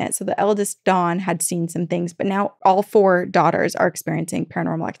experiencing it. So the eldest, Dawn, had seen some things, but now all 4 daughters are experiencing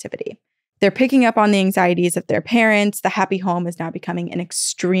paranormal activity. They're picking up on the anxieties of their parents. The happy home is now becoming an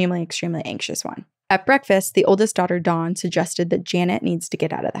extremely, extremely anxious one. At breakfast, the oldest daughter, Dawn, suggested that Janet needs to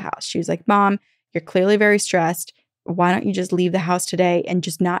get out of the house. She was like, Mom, you're clearly very stressed. Why don't you just leave the house today and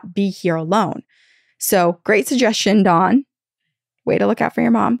just not be here alone? So great suggestion, Dawn. Way to look out for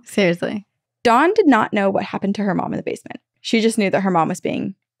your mom. Seriously. Dawn did not know what happened to her mom in the basement. She just knew that her mom was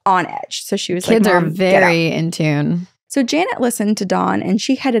being on edge. So she was Kids like, are very in tune. So Janet listened to Dawn and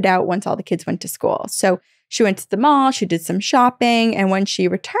she headed out once all the kids went to school. So she went to the mall, she did some shopping, and when she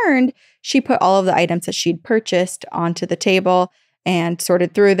returned, she put all of the items that she'd purchased onto the table and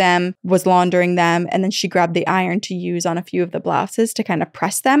sorted through them, was laundering them, and then she grabbed the iron to use on a few of the blouses to kind of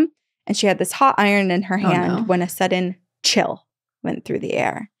press them. And she had this hot iron in her hand when a sudden chill went through the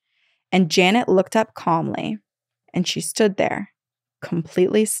air. And Janet looked up calmly, and she stood there,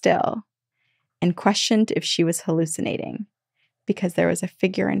 completely still, and questioned if she was hallucinating because there was a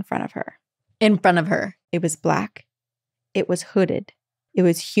figure in front of her. In front of her. It was black. It was hooded. It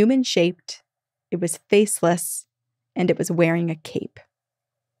was human-shaped. It was faceless. And it was wearing a cape.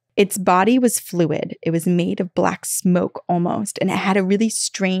 Its body was fluid. It was made of black smoke almost, and it had a really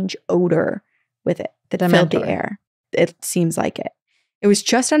strange odor with it that filled the air. It seems like it. It was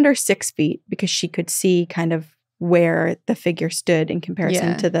just under 6 feet because she could see kind of where the figure stood in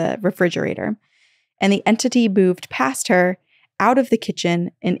comparison to the refrigerator. And the entity moved past her, out of the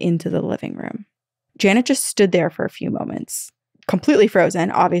kitchen, and into the living room. Janet just stood there for a few moments, completely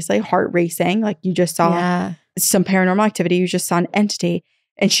frozen, obviously, heart racing, like you just saw some paranormal activity. You just saw an entity,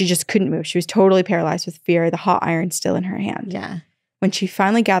 and she just couldn't move. She was totally paralyzed with fear, the hot iron still in her hand. Yeah. When she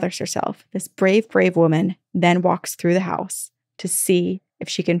finally gathers herself, this brave, brave woman then walks through the house to see if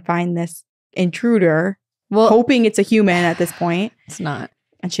she can find this intruder, hoping it's a human at this point. It's not.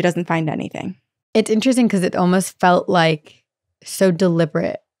 And she doesn't find anything. It's interesting because it almost felt like so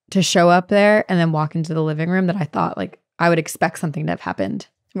deliberate to show up there and then walk into the living room that I thought like I would expect something to have happened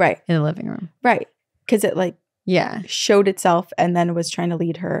in the living room. Right. Because it showed itself and then was trying to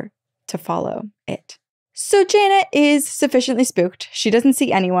lead her to follow it. So Janet is sufficiently spooked. She doesn't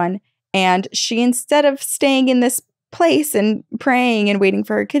see anyone. And she, instead of staying in this place and praying and waiting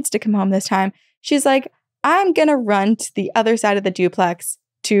for her kids to come home this time, she's like, I'm going to run to the other side of the duplex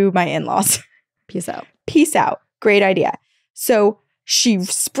to my in-laws. Peace out. Peace out. Great idea. So she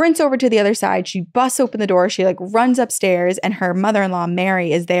sprints over to the other side. She busts open the door. She runs upstairs, and her mother-in-law,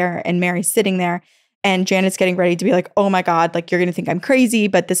 Mary, is there, and Mary's sitting there. And Janet's getting ready to be like, oh my God, you're going to think I'm crazy,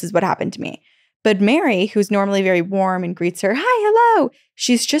 but this is what happened to me. But Mary, who's normally very warm and greets her, hi, hello.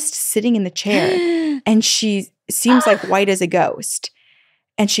 She's just sitting in the chair and she seems like white as a ghost.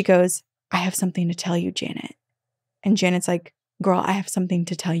 And she goes, I have something to tell you, Janet. And Janet's like, girl, I have something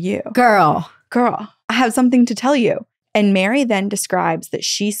to tell you. Girl, I have something to tell you. And Mary then describes that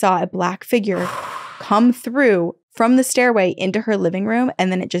she saw a black figure come through from the stairway into her living room,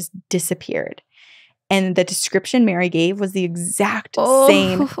 and then it just disappeared. And the description Mary gave was the exact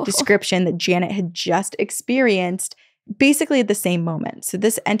same description that Janet had just experienced, basically at the same moment. So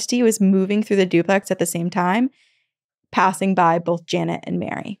this entity was moving through the duplex at the same time, passing by both Janet and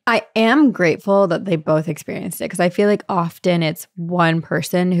Mary. I am grateful that they both experienced it because I feel like often it's one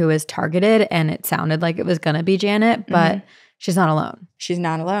person who is targeted, and it sounded like it was going to be Janet, but she's not alone. She's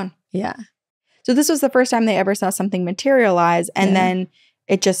not alone. Yeah. So this was the first time they ever saw something materialize, and then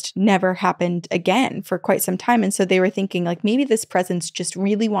it just never happened again for quite some time. And so they were thinking maybe this presence just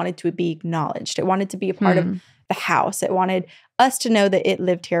really wanted to be acknowledged. It wanted to be a part of the house. It wanted us to know that it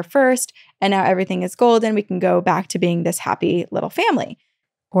lived here first, and now everything is golden. We can go back to being this happy little family.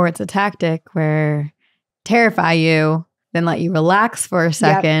 Or it's a tactic where terrify you, then let you relax for a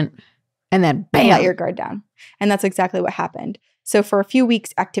second, and then bam. Let your guard down. And that's exactly what happened. So for a few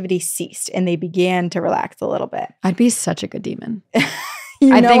weeks, activity ceased and they began to relax a little bit. I'd be such a good demon.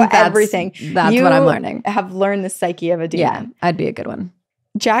 I think everything. That's what I'm learning. Have learned the psyche of a demon. Yeah, I'd be a good one.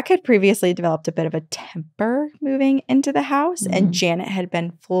 Jack had previously developed a bit of a temper moving into the house, and Janet had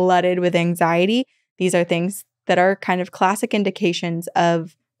been flooded with anxiety. These are things that are kind of classic indications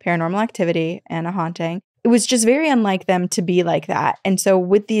of paranormal activity and a haunting. It was just very unlike them to be like that. And so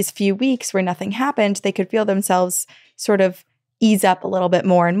with these few weeks where nothing happened, they could feel themselves sort of ease up a little bit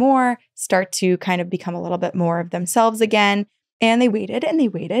more and more, start to kind of become a little bit more of themselves again. And they waited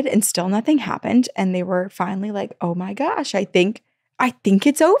and still nothing happened. And they were finally like, oh my gosh, I think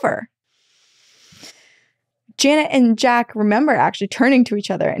it's over. Janet and Jack remember actually turning to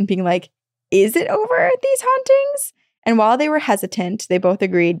each other and being like, is it over, these hauntings? And while they were hesitant, they both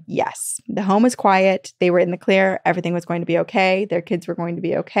agreed, yes, the home was quiet. They were in the clear. Everything was going to be okay. Their kids were going to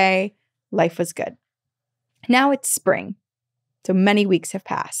be okay. Life was good. Now it's spring. So many weeks have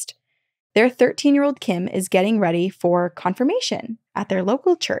passed. Their 13-year-old Kim is getting ready for confirmation at their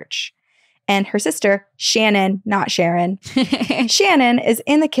local church. And her sister, Shannon, not Sharon, Shannon is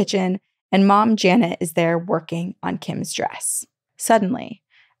in the kitchen and Mom Janet is there working on Kim's dress. Suddenly,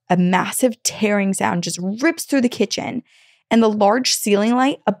 a massive tearing sound just rips through the kitchen and the large ceiling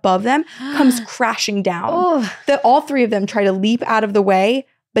light above them comes crashing down. All three of them try to leap out of the way,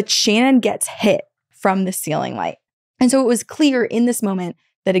 but Shannon gets hit from the ceiling light. And so it was clear in this moment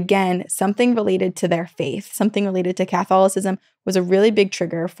that, again, something related to their faith, something related to Catholicism was a really big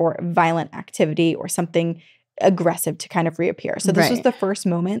trigger for violent activity or something aggressive to kind of reappear. So this was the first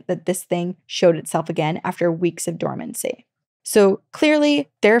moment that this thing showed itself again after weeks of dormancy. So clearly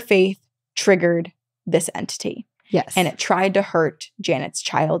their faith triggered this entity. Yes. And it tried to hurt Janet's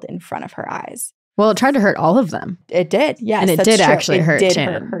child in front of her eyes. Well, it tried to hurt all of them. It did, yes. And it did actually hurt Janet. It did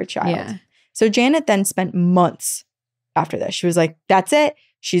Shannon. hurt her child. Yeah. So Janet then spent months after this. She was like, that's it.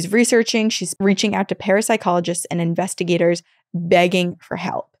 She's researching. She's reaching out to parapsychologists and investigators begging for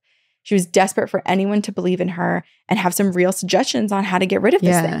help. She was desperate for anyone to believe in her and have some real suggestions on how to get rid of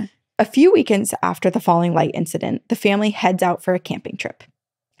this thing. A few weekends after the falling light incident, the family heads out for a camping trip.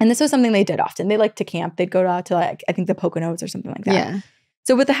 And this was something they did often. They liked to camp. They'd go out to, like, I think the Poconos or something like that. Yeah.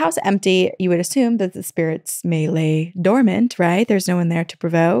 So with the house empty, you would assume that the spirits may lay dormant, right? There's no one there to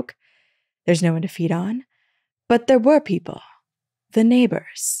provoke. There's no one to feed on. But there were people. The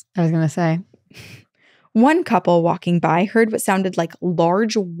neighbors. I was going to say. One couple walking by heard what sounded like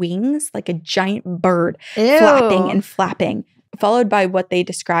large wings, like a giant bird Ew. flapping and flapping, followed by what they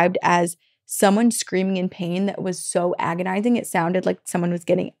described as someone screaming in pain that was so agonizing it sounded like someone was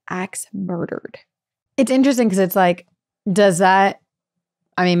getting axe murdered. It's interesting because it's like, does that,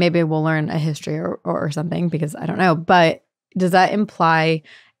 I mean, maybe we'll learn a history or something because I don't know, but does that imply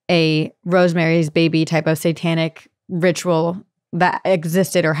a Rosemary's Baby type of satanic ritual that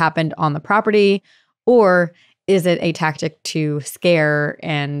existed or happened on the property? Or is it a tactic to scare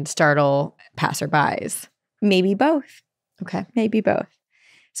and startle passerbys? Maybe both. Okay. Maybe both.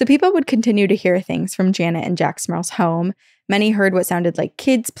 So people would continue to hear things from Janet and Jack Smurl's home. Many heard what sounded like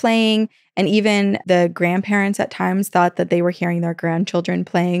kids playing, and even the grandparents at times thought that they were hearing their grandchildren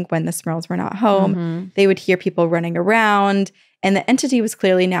playing when the Smurls were not home. Mm-hmm. They would hear people running around, and the entity was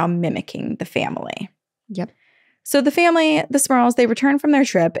clearly now mimicking the family. Yep. So the family, the Smurls, they return from their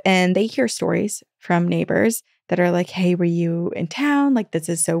trip and they hear stories from neighbors that are like, hey, were you in town? Like, this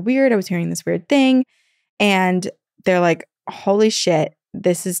is so weird. I was hearing this weird thing. And they're like, holy shit,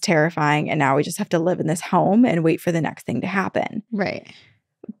 this is terrifying. And now we just have to live in this home and wait for the next thing to happen. Right.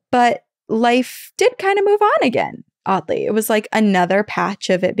 But life did kind of move on again, oddly. It was like another patch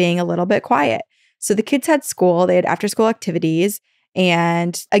of it being a little bit quiet. So the kids had school, they had after-school activities.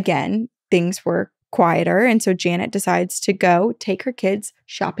 And again, things were quieter. And so Janet decides to go take her kids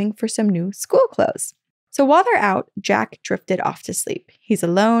shopping for some new school clothes. So while they're out, Jack drifted off to sleep. He's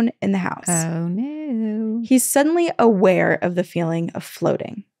alone in the house. Oh, no. He's suddenly aware of the feeling of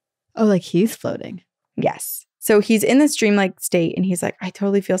floating. Oh, like he's floating. Yes. So he's in this dreamlike state and he's like, I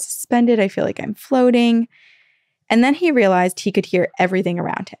totally feel suspended. I feel like I'm floating. And then he realized he could hear everything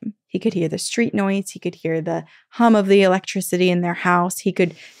around him. He could hear the street noise. He could hear the hum of the electricity in their house. He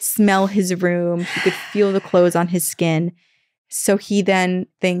could smell his room. He could feel the clothes on his skin. So he then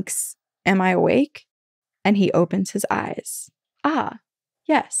thinks, am I awake? And he opens his eyes. Ah,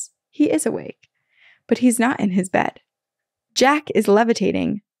 yes, he is awake. But he's not in his bed. Jack is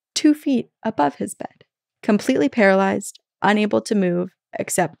levitating 2 feet above his bed, completely paralyzed, unable to move,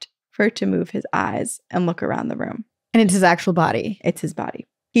 except for to move his eyes and look around the room. And it's his actual body. It's his body.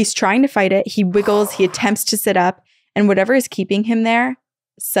 He's trying to fight it. He wiggles. He attempts to sit up. And whatever is keeping him there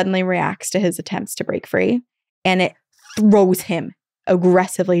suddenly reacts to his attempts to break free. And it throws him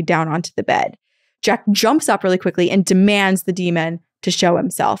aggressively down onto the bed. Jack jumps up really quickly and demands the demon to show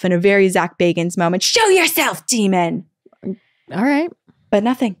himself in a very Zach Bagans moment. Show yourself, demon! All right. But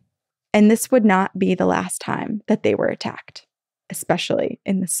nothing. And this would not be the last time that they were attacked, especially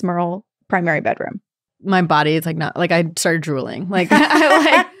in the Smurl primary bedroom. My body is not I started drooling.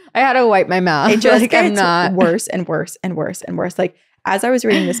 I had to wipe my mouth. It just gets worse and worse and worse and worse. Like, as I was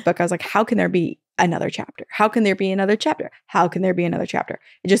reading this book, I was like, how can there be another chapter? How can there be another chapter? How can there be another chapter?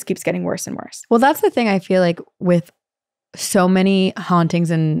 It just keeps getting worse and worse. Well, that's the thing I feel like with so many hauntings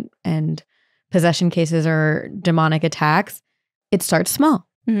and possession cases or demonic attacks, it starts small.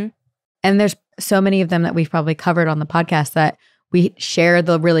 Mm-hmm. And there's so many of them that we've probably covered on the podcast that we share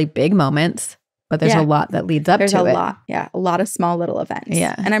the really big moments, but there's a lot that leads up to it. There's a lot. Yeah. A lot of small little events.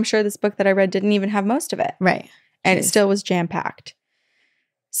 Yeah. And I'm sure this book that I read didn't even have most of it. Right. And it still was jam-packed.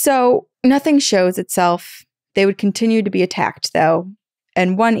 So nothing shows itself. They would continue to be attacked, though.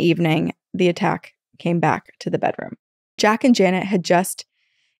 And one evening, the attack came back to the bedroom. Jack and Janet had just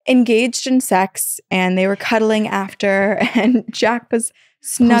engaged in sex, and they were cuddling after, and Jack was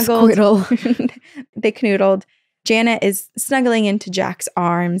snuggled. They canoodled. Janet is snuggling into Jack's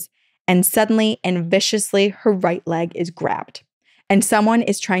arms, and suddenly and viciously, her right leg is grabbed. And someone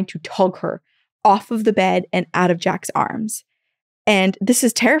is trying to tug her off of the bed and out of Jack's arms. And this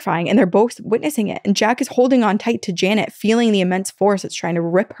is terrifying, and they're both witnessing it. And Jack is holding on tight to Janet, feeling the immense force that's trying to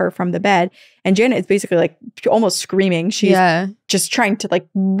rip her from the bed. And Janet is basically almost screaming. She's just trying to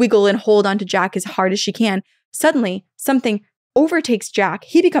wiggle and hold onto Jack as hard as she can. Suddenly, something overtakes Jack.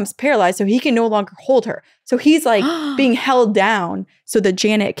 He becomes paralyzed, so he can no longer hold her. So he's being held down so that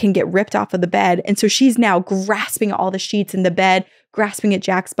Janet can get ripped off of the bed. And so she's now grasping all the sheets in the bed, grasping at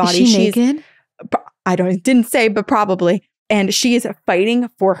Jack's body. Is she naked? Didn't say, but probably. And she is fighting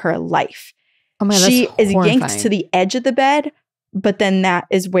for her life. Oh my God, she that's is horrifying. yanked to the edge of the bed, but then that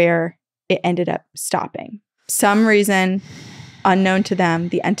is where it ended up stopping. Some reason unknown to them,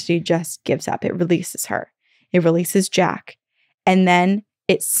 the entity just gives up. It releases her. It releases Jack. And then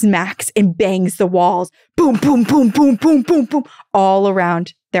it smacks and bangs the walls. Boom, boom, boom, boom, boom, boom, boom, all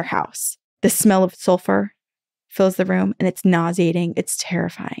around their house. The smell of sulfur fills the room, and it's nauseating. It's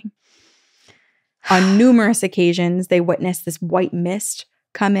terrifying. On numerous occasions, they witness this white mist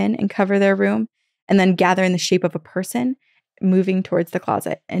come in and cover their room, and then gather in the shape of a person moving towards the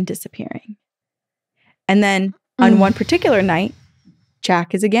closet and disappearing. And then on one particular night,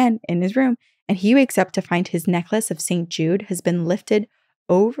 Jack is again in his room, and he wakes up to find his necklace of St. Jude has been lifted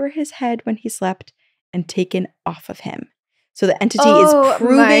over his head when he slept and taken off of him. So the entity is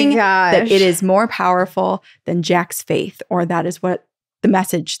proving that it is more powerful than Jack's faith, or that is what the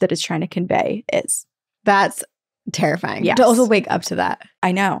message that it's trying to convey is. That's terrifying. Yes. To also wake up to that.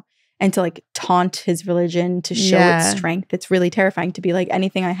 I know. And to taunt his religion, to show its strength. It's really terrifying to be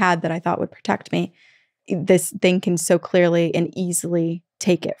anything I had that I thought would protect me, this thing can so clearly and easily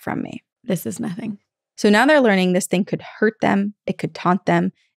take it from me. This is nothing. So now they're learning this thing could hurt them. It could taunt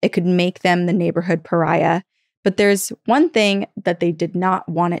them. It could make them the neighborhood pariah. But there's one thing that they did not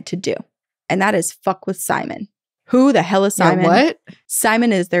want it to do. And that is fuck with Simon. Who the hell is Simon? What?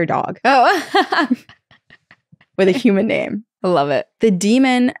 Simon is their dog. Oh. With a human name. I love it. The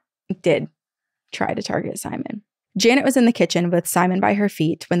demon did try to target Simon. Janet was in the kitchen with Simon by her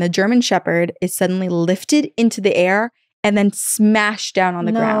feet when the German Shepherd is suddenly lifted into the air and then smashed down on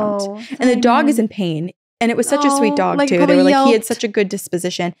the ground. And the dog is in pain. And it was such a sweet dog, too. They were he had such a good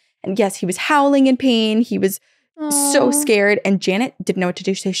disposition. And yes, he was howling in pain. He was so scared. And Janet didn't know what to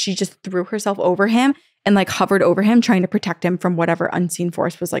do. So she just threw herself over him and hovered over him, trying to protect him from whatever unseen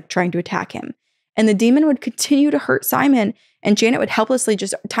force was trying to attack him. And the demon would continue to hurt Simon. And Janet would helplessly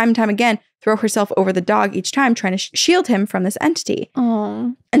just time and time again throw herself over the dog each time, trying to shield him from this entity.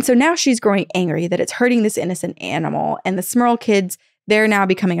 Aww. And so now she's growing angry that it's hurting this innocent animal. And the Smurl kids, they're now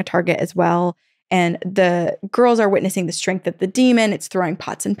becoming a target as well. And the girls are witnessing the strength of the demon. It's throwing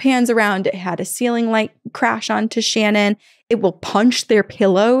pots and pans around. It had a ceiling light crash onto Shannon. It will punch their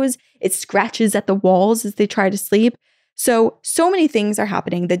pillows. It scratches at the walls as they try to sleep. So many things are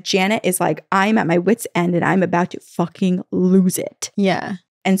happening that Janet is I'm at my wit's end and I'm about to fucking lose it. Yeah.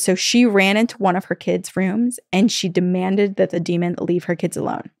 And so she ran into one of her kids' rooms and she demanded that the demon leave her kids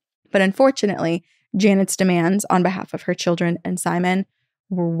alone. But unfortunately, Janet's demands on behalf of her children and Simon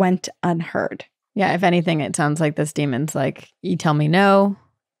went unheard. Yeah, if anything, it sounds like this demon's you tell me no,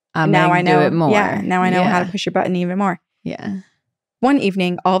 now I know do it more. Yeah, now I know how to push your button even more. Yeah. One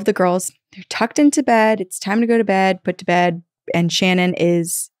evening, all of the girls, they're tucked into bed. It's time to go to bed, put to bed. And Shannon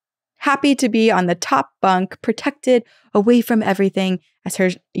is happy to be on the top bunk, protected away from everything as her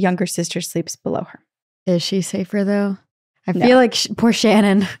younger sister sleeps below her. Is she safer though? I No. feel like poor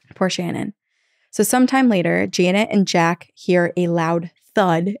Shannon. Poor Shannon. So sometime later, Janet and Jack hear a loud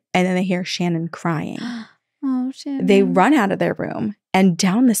thud, and then they hear Shannon crying. Oh, Shannon. They run out of their room, and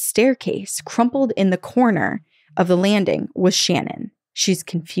down the staircase, crumpled in the corner of the landing, was Shannon. She's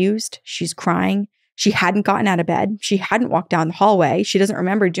confused. She's crying. She hadn't gotten out of bed. She hadn't walked down the hallway. She doesn't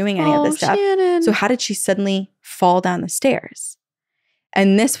remember doing any of this stuff. Shannon. So how did she suddenly fall down the stairs?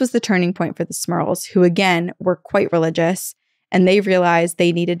 And this was the turning point for the Smurls, who again were quite religious, and they realized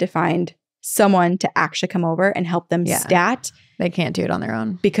they needed to find someone to actually come over and help them stat. They can't do it on their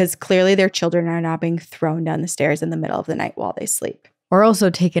own. Because clearly their children are now being thrown down the stairs in the middle of the night while they sleep. Or also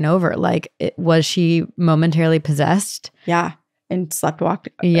taken over. Like, was she momentarily possessed? Yeah. And walked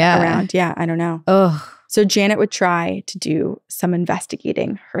around. Yeah, I don't know. Ugh. So Janet would try to do some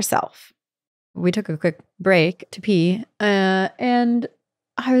investigating herself. We took a quick break to pee. And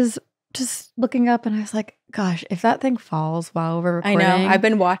I was just looking up and I was like, gosh, if that thing falls while we're recording. I know. I've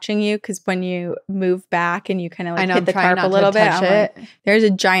been watching you because when you move back and you kind of like hit the carpet a little bit, like, there's a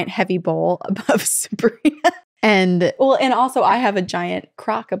giant heavy bowl above Sabrina. And also I have a giant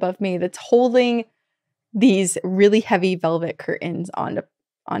crock above me that's holding these really heavy velvet curtains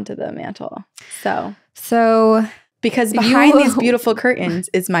onto the mantle. So because behind these beautiful curtains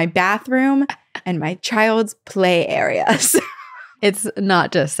is my bathroom and my child's play areas. It's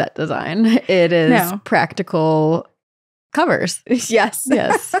not just set design. It is practical covers. Yes.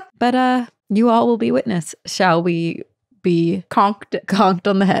 Yes. But you all will be witness. Shall we be conked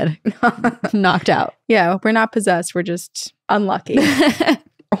on the head? Knocked out. Yeah, we're not possessed. We're just unlucky.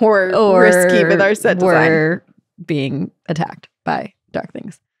 or risky with our set design. We're being attacked by dark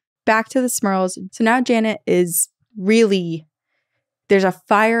things. Back to the Smurls. So now Janet is really... There's a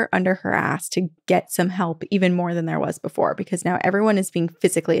fire under her ass to get some help even more than there was before, because now everyone is being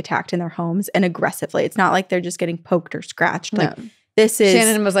physically attacked in their homes and aggressively. It's not like they're just getting poked or scratched. Like, this is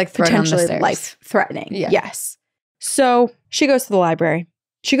Shannon was like potentially life-threatening. Yeah. Yes. So she goes to the library.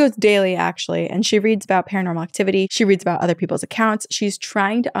 She goes daily, actually, and she reads about paranormal activity. She reads about other people's accounts. She's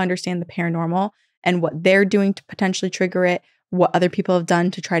trying to understand the paranormal and what they're doing to potentially trigger it, what other people have done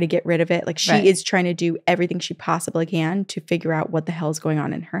to try to get rid of it. Like, she is trying to do everything she possibly can to figure out what the hell is going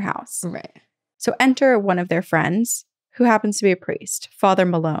on in her house. Right. So enter one of their friends, who happens to be a priest, Father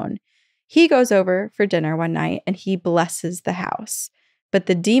Malone. He goes over for dinner one night and he blesses the house. But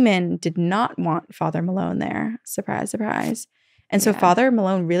the demon did not want Father Malone there. Surprise, surprise. And so Father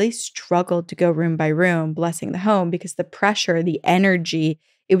Malone really struggled to go room by room blessing the home, because the pressure, the energy,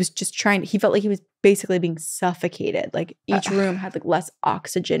 it was just he felt like he was basically being suffocated. Like, each room had like less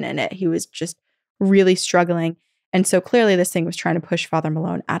oxygen in it. He was just really struggling. And so clearly this thing was trying to push Father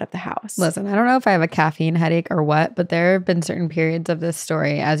Malone out of the house. Listen, I don't know if I have a caffeine headache or what, but there have been certain periods of this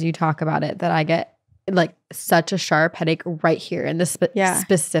story, as you talk about it, that I get like such a sharp headache right here in this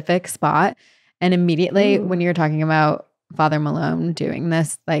specific spot. And immediately when you're talking about Father Malone doing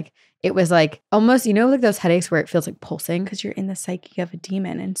this, like, it was like almost, you know, like those headaches where it feels like pulsing. Because you're in the psyche of a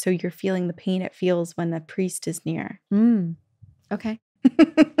demon. And so you're feeling the pain it feels when the priest is near. Okay.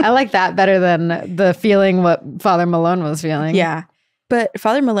 I like that better than the feeling what Father Malone was feeling. Yeah. But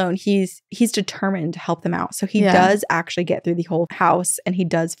Father Malone, he's determined to help them out. So he does actually get through the whole house and he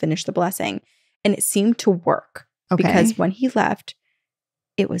does finish the blessing. And it seemed to work. Because when he left,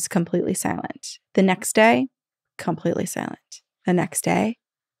 it was completely silent. The next day, completely silent. The next day,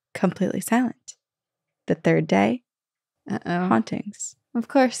 completely silent. The third day, hauntings. Of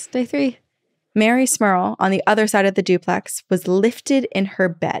course, day 3. Mary Smurl, on the other side of the duplex, was lifted in her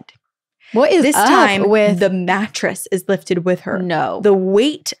bed. What is this up time with the mattress is lifted with her? No. The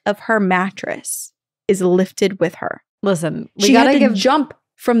weight of her mattress is lifted with her. Listen, she had to jump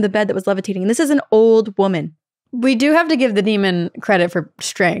from the bed that was levitating. This is an old woman. We do have to give the demon credit for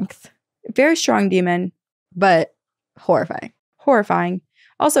strength. Very strong demon. But horrifying. Horrifying.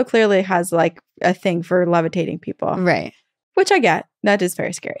 Also clearly has like a thing for levitating people. Right. Which I get. That is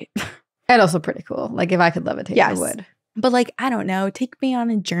very scary. And also pretty cool. Like, if I could levitate, I would. But like, I don't know. Take me on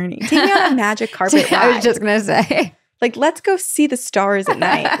a journey. Take me on a magic carpet ride. I was just going to say. Like, let's go see the stars at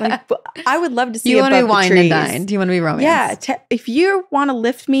night. Like, I would love to see above the trees. You want to be wine and trees. dined. You want to be romance. Yeah. If you want to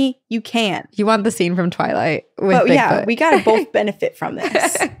lift me, you can. You want the scene from Twilight with Bigfoot. Yeah, we got to both benefit from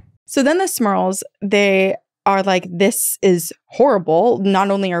this. So then the Smurls, they are like, this is horrible.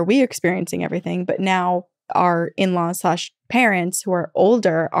 Not only are we experiencing everything, but now our in-laws / parents who are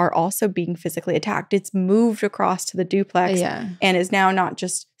older are also being physically attacked. It's moved across to the duplex and is now not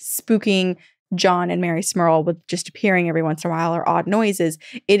just spooking John and Mary Smurl with just appearing every once in a while or odd noises.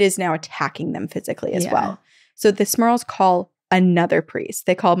 It is now attacking them physically as well. So the Smurls call another priest.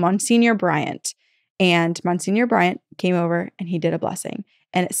 They call Monsignor Bryant. And Monsignor Bryant came over and he did a blessing.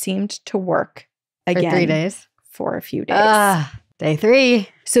 And it seemed to work again. For 3 days? For a few days. Day 3.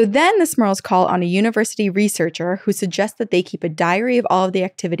 So then the Smurls call on a university researcher who suggests that they keep a diary of all of the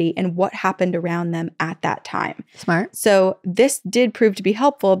activity and what happened around them at that time. Smart. So this did prove to be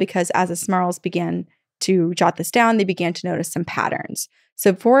helpful because as the Smurls began to jot this down, they began to notice some patterns.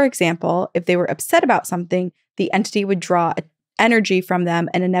 So for example, if they were upset about something, the entity would draw energy from them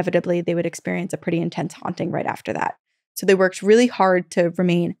and inevitably they would experience a pretty intense haunting right after that. So they worked really hard to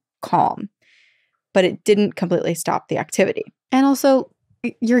remain calm, but it didn't completely stop the activity. And also,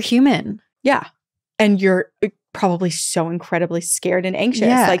 you're human. Yeah. And you're probably so incredibly scared and anxious.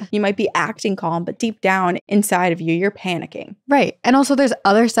 Yeah. Like you might be acting calm, but deep down inside of you, you're panicking. Right. And also there's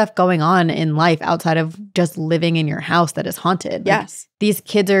other stuff going on in life outside of just living in your house that is haunted. Yes. Like, these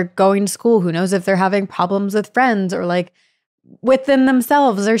kids are going to school. Who knows if they're having problems with friends or like within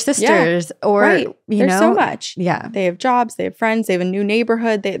themselves or sisters or, right. you There's know. so much. Yeah. They have jobs, they have friends, they have a new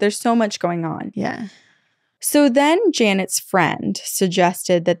neighborhood. There's so much going on. Yeah. So then Janet's friend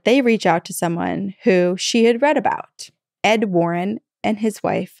suggested that they reach out to someone who she had read about, Ed Warren and his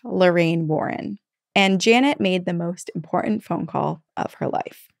wife, Lorraine Warren. And Janet made the most important phone call of her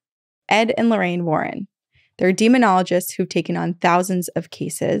life. Ed and Lorraine Warren. They're demonologists who've taken on thousands of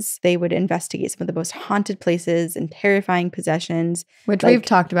cases. They would investigate some of the most haunted places and terrifying possessions. Which we've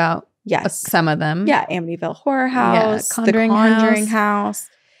talked about. Yes. Some of them. Yeah. Amityville Horror House. Yeah, Conjuring the Conjuring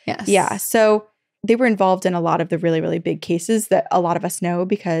House. Yes. Yeah. So they were involved in a lot of the really, really big cases that a lot of us know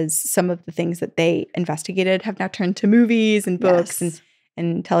because some of the things that they investigated have now turned to movies and books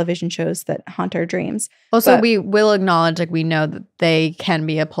and television shows that haunt our dreams. Also, we will acknowledge, like, we know that they can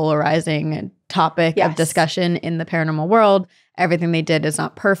be a polarizing topic of discussion in the paranormal world. Everything they did is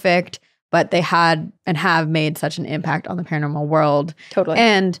not perfect, but they had and have made such an impact on the paranormal world. Totally.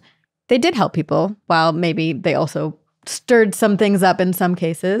 And they did help people, while maybe they also stirred some things up in some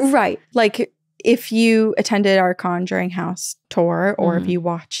cases. Right. Like, if you attended our Conjuring House tour or if you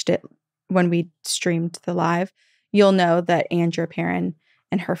watched it when we streamed the live, you'll know that Andrea Perrin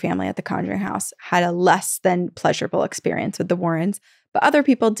and her family at the Conjuring House had a less than pleasurable experience with the Warrens, but other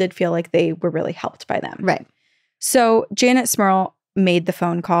people did feel like they were really helped by them. Right. So Janet Smurl made the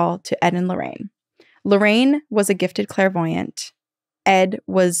phone call to Ed and Lorraine. Lorraine was a gifted clairvoyant. Ed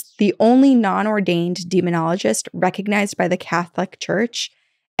was the only non-ordained demonologist recognized by the Catholic Church,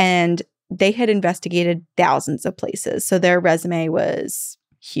 and they had investigated thousands of places. So their resume was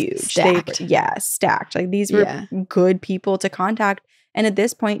huge. Stacked. Stacked. Like these were good people to contact. And at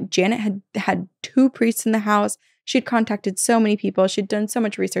this point, Janet had 2 priests in the house. She'd contacted so many people. She'd done so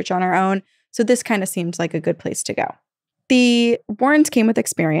much research on her own. So this kind of seemed like a good place to go. The Warrens came with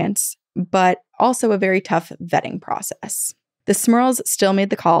experience, but also a very tough vetting process. The Smurls still made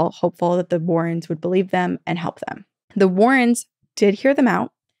the call, hopeful that the Warrens would believe them and help them. The Warrens did hear them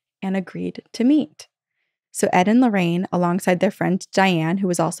out and agreed to meet. So Ed and Lorraine, alongside their friend Diane, who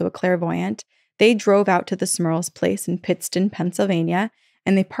was also a clairvoyant, they drove out to the Smurls' place in Pittston, Pennsylvania,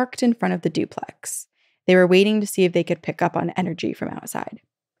 and they parked in front of the duplex. They were waiting to see if they could pick up on energy from outside.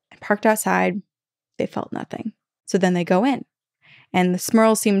 And parked outside, they felt nothing. So then they go in. And the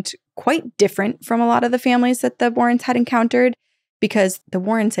Smurls seemed quite different from a lot of the families that the Warrens had encountered, because the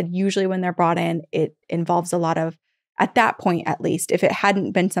Warrens said usually when they're brought in, it involves a lot of, at that point at least, if it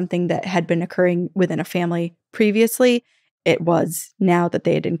hadn't been something that had been occurring within a family previously, it was now that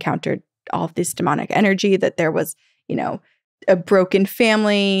they had encountered all of this demonic energy, that there was, a broken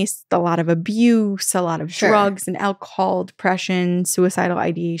family, a lot of abuse, a lot of drugs and alcohol, depression, suicidal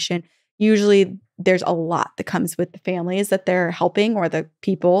ideation. Usually there's a lot that comes with the families that they're helping, or the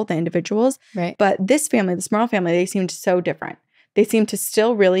people, the individuals. Right. But this family, the Smurl family, they seemed so different. They seemed to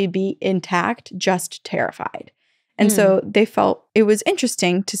still really be intact, just terrified. And so they felt it was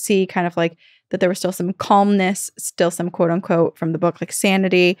interesting to see kind of like that there was still some calmness, still some quote unquote from the book, like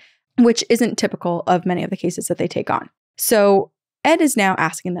sanity, which isn't typical of many of the cases that they take on. So Ed is now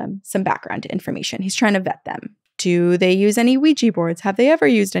asking them some background information. He's trying to vet them. Do they use any Ouija boards? Have they ever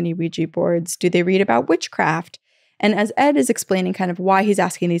used any Ouija boards? Do they read about witchcraft? And as Ed is explaining kind of why he's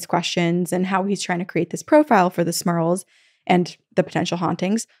asking these questions and how he's trying to create this profile for the Smurls and the potential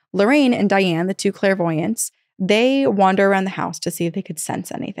hauntings, Lorraine and Diane, the 2 clairvoyants, they wander around the house to see if they could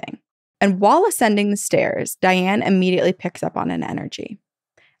sense anything. And while ascending the stairs, Diane immediately picks up on an energy.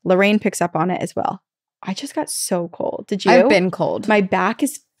 Lorraine picks up on it as well. I just got so cold. Did you? I've been cold. My back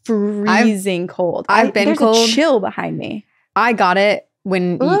is freezing cold. I've been cold. There's a chill behind me. I got it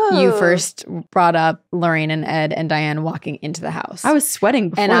when you first brought up Lorraine and Ed and Diane walking into the house. I was sweating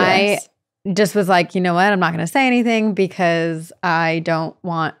before and this. just was like, you know what? I'm not going to say anything because I don't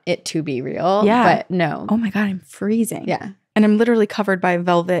want it to be real. Yeah. But no. Oh my God, I'm freezing. Yeah. And I'm literally covered by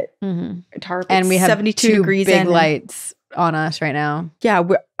velvet tarp. And we have 72 degrees big lights on us right now. Yeah,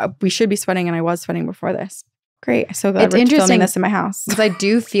 we should be sweating, and I was sweating before this. Great. I'm so glad we're filming this in my house. Because I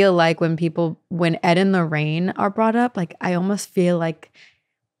do feel like when Ed and Lorraine are brought up, like I almost feel like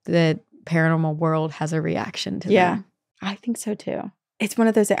the paranormal world has a reaction to them. Yeah, I think so too. It's one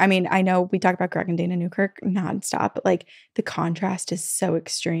of those, I mean, I know we talk about Greg and Dana Newkirk nonstop, but like the contrast is so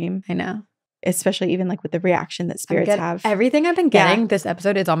extreme. I know. Especially even like with the reaction that spirits have. Everything I've been getting this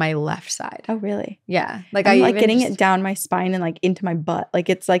episode is on my left side. Oh, really? Yeah. Like I'm like getting it down my spine and like into my butt. Like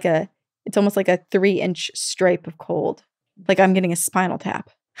it's almost like a 3-inch stripe of cold. Like I'm getting a spinal tap.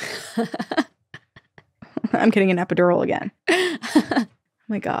 I'm getting an epidural again. Oh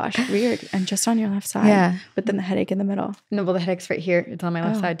my gosh, weird. And just on your left side. Yeah. But then the headache in the middle. No, well, the headache's right here. It's on my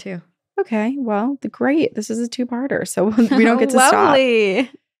left side too. Okay. Well, great. This is a 2-parter. So we don't get to stop.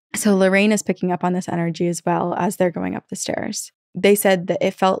 So Lorraine is picking up on this energy as well as they're going up the stairs. They said that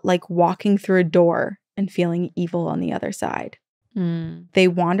it felt like walking through a door and feeling evil on the other side. They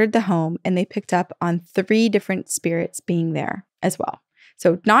wandered the home and they picked up on 3 different spirits being there as well.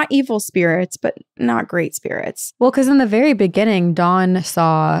 So not evil spirits, but not great spirits. Well, because in the very beginning, Dawn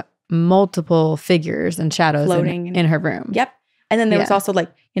saw multiple figures and shadows floating in her room. Yep. And then there was also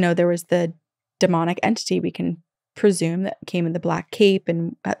like, there was the demonic entity we can presume that came in the black cape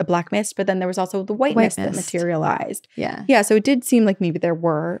and a black mist, but then there was also the white mist that materialized. Yeah. So it did seem like maybe there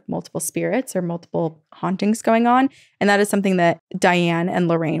were multiple spirits or multiple hauntings going on. And that is something that Diane and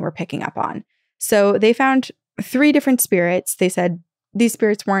Lorraine were picking up on. So they found 3 different spirits. They said these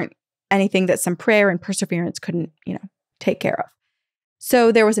spirits weren't anything that some prayer and perseverance couldn't, take care of.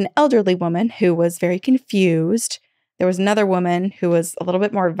 So there was an elderly woman who was very confused. There was another woman who was a little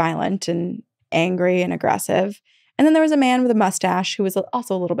bit more violent and angry and aggressive. And then there was a man with a mustache who was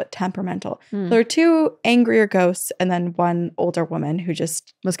also a little bit temperamental. There were 2 angrier ghosts and then 1 older woman who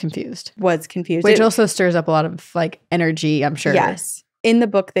just was confused. Which also stirs up a lot of like energy, I'm sure. Yes. In the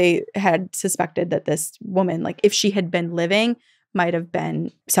book, they had suspected that this woman, like if she had been living, might have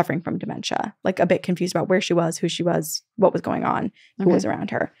been suffering from dementia, like a bit confused about where she was, who she was, what was going on, who was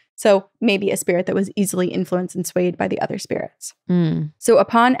around her. So maybe a spirit that was easily influenced and swayed by the other spirits. So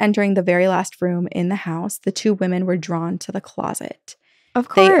upon entering the very last room in the house, the 2 women were drawn to the closet. Of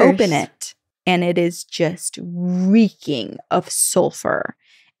course. They open it and it is just reeking of sulfur.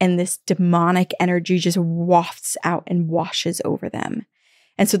 And this demonic energy just wafts out and washes over them.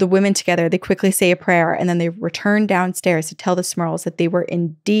 And so the women together, they quickly say a prayer and then they return downstairs to tell the Smurls that they were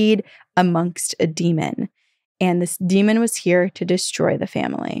indeed amongst a demon. And this demon was here to destroy the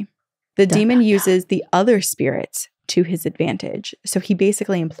family. The demon uses the other spirits to his advantage. So he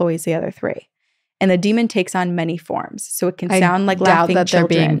basically employs the other 3. And the demon takes on many forms. So it can sound like laughing that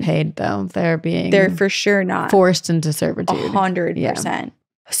children. They're being paid, though. They're for sure not. Forced into servitude. 100%. Yeah.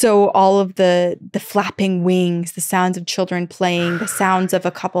 So all of the flapping wings, the sounds of children playing, the sounds of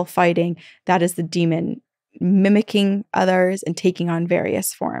a couple fighting, that is the demon mimicking others and taking on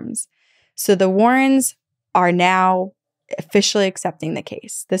various forms. So the Warrens are now officially accepting the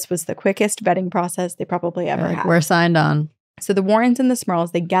case. This was the quickest vetting process they probably ever had. We're signed on. So the Warrens and the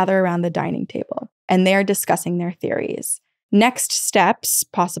Smurls, they gather around the dining table and they're discussing their theories. Next steps,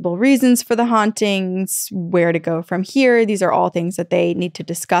 possible reasons for the hauntings, where to go from here. These are all things that they need to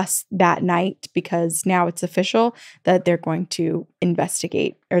discuss that night because now it's official that they're going to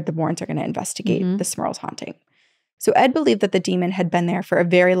investigate, or the Warrens are going to investigate the Smurls haunting. So Ed believed that the demon had been there for a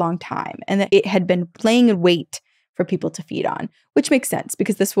very long time and that it had been laying in wait for people to feed on, which makes sense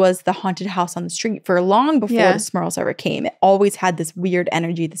because this was the haunted house on the street for long before the Smurls ever came. It always had this weird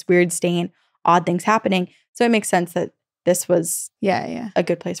energy, this weird stain, odd things happening. So it makes sense that this was a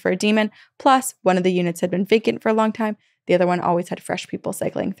good place for a demon. Plus, one of the units had been vacant for a long time. The other one always had fresh people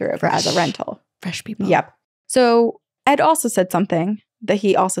cycling through it as a rental. Fresh people. Yep. So Ed also said something that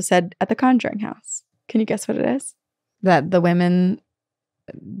he also said at the Conjuring house. Can you guess what it is? That the women,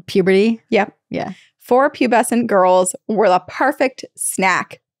 puberty? Yep. Yeah. 4 pubescent girls were the perfect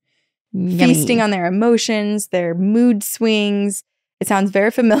snack. Yummy. Feasting on their emotions, their mood swings. It sounds very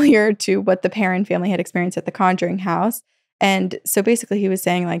familiar to what the Perrin family had experienced at the Conjuring house. And so basically he was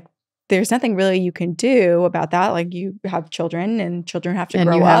saying like, there's nothing really you can do about that. Like you have children and children have to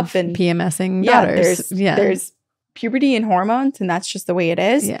grow up and PMSing daughters. There's puberty and hormones and that's just the way it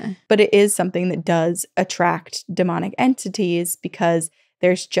is. Yeah. But it is something that does attract demonic entities because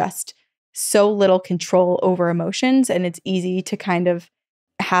there's just so little control over emotions and it's easy to kind of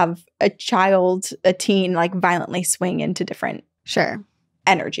have a teen like violently swing into different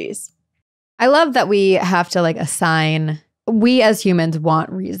energies. I love that we have to like assign, we as humans want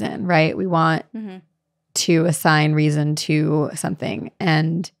reason, right? We want to assign reason to something.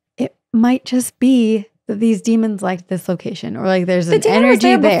 And it might just be that these demons liked this location, or like there's an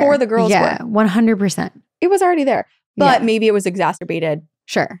energy was there before the girls were. 100%. It was already there. But maybe it was exacerbated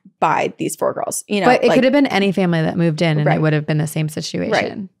by these 4 girls. You know, but it could have been any family that moved in and it would have been the same situation.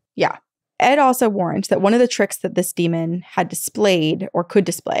 Right. Yeah. Ed also warned that one of the tricks that this demon had displayed or could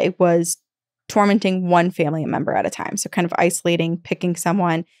display was tormenting one family member at a time. So kind of isolating, picking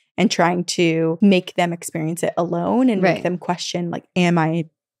someone and trying to make them experience it alone and make them question, like, am I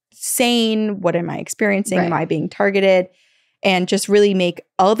sane? What am I experiencing? Am I being targeted? And just really make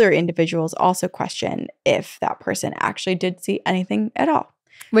other individuals also question if that person actually did see anything at all.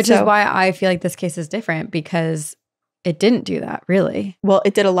 Which is why I feel like this case is different, because it didn't do that, really. Well,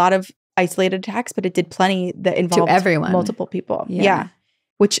 it did a lot of isolated attacks, but it did plenty that involved everyone. Multiple people. Yeah.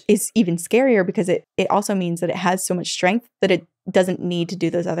 Which is even scarier because it also means that it has so much strength that it doesn't need to do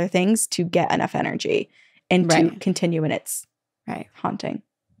those other things to get enough energy and to continue in its haunting.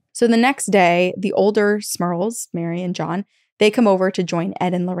 So the next day, the older Smurls, Mary and John, they come over to join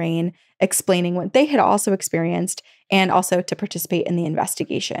Ed and Lorraine, explaining what they had also experienced and also to participate in the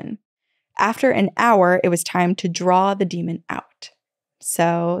investigation. After an hour, it was time to draw the demon out.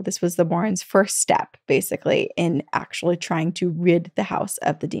 So this was the Warrens' first step, basically, in actually trying to rid the house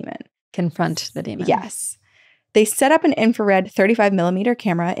of the demon. Confront the demon. Yes. They set up an infrared 35mm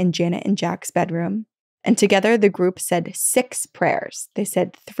camera in Janet and Jack's bedroom. And together, the group said 6 prayers. They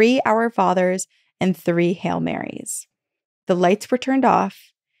said 3 Our Fathers and 3 Hail Marys. The lights were turned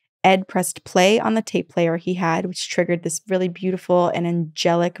off. Ed pressed play on the tape player he had, which triggered this really beautiful and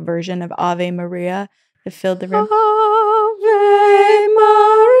angelic version of Ave Maria that filled the room. Ave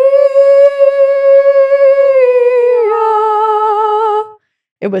Maria.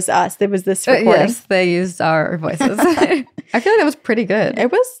 It was us. It was this recording. Yes, they used our voices. I feel like that was pretty good.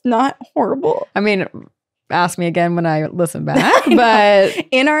 It was not horrible. I mean, ask me again when I listen back, but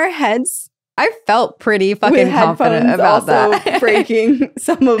in our heads, I felt pretty fucking confident about that. Breaking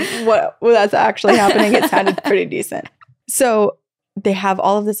some of what that's actually happening. It sounded pretty decent. So they have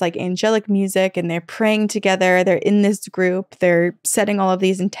all of this like angelic music and they're praying together. They're in this group. They're setting all of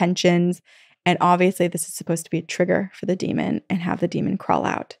these intentions. And obviously this is supposed to be a trigger for the demon and have the demon crawl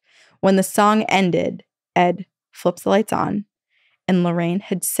out. When the song ended, Ed flips the lights on and Lorraine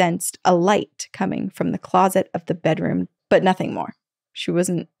had sensed a light coming from the closet of the bedroom, but nothing more. She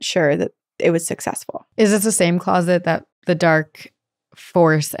wasn't sure that it was successful. Is this the same closet that the dark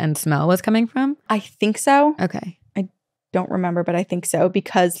force and smell was coming from? I think so. Okay. I don't remember, but I think so,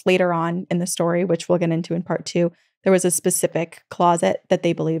 because later on in the story, which we'll get into in part 2, there was a specific closet that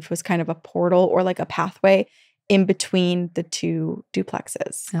they believed was kind of a portal or like a pathway in between the 2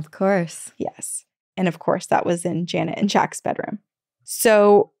 duplexes. Of course. Yes. And of course, that was in Janet and Jack's bedroom.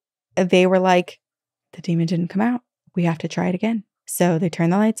 So they were like, the demon didn't come out. We have to try it again. So they turn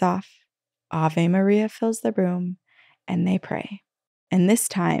the lights off. Ave Maria fills the room, and they pray. And this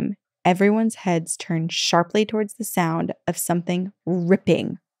time, everyone's heads turn sharply towards the sound of something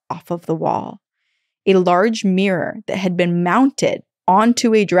ripping off of the wall. A large mirror that had been mounted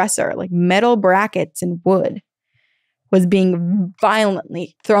onto a dresser, like metal brackets and wood, was being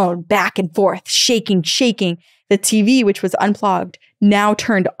violently thrown back and forth, shaking. The TV, which was unplugged, now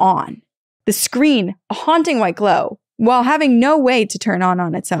turned on. The screen, a haunting white glow, while having no way to turn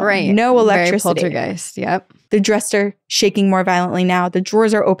on its own. Right. No electricity. Very poltergeist. Yep. The dresser shaking more violently now. The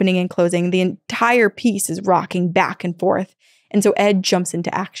drawers are opening and closing. The entire piece is rocking back and forth. And so Ed jumps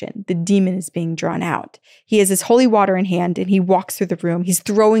into action. The demon is being drawn out. He has his holy water in hand and he walks through the room. He's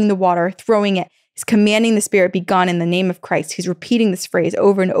throwing the water, throwing it. He's commanding the spirit be gone in the name of Christ. He's repeating this phrase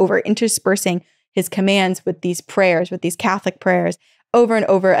over and over, interspersing his commands with these prayers, with these Catholic prayers, over and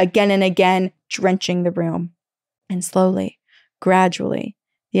over, again and again, drenching the room. And slowly, gradually,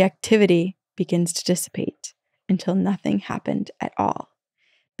 the activity begins to dissipate until nothing happened at all.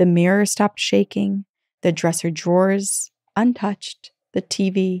 The mirror stopped shaking, the dresser drawers untouched, the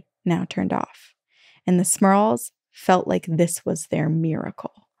TV now turned off. And the Smurls felt like this was their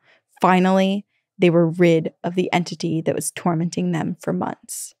miracle. Finally, they were rid of the entity that was tormenting them for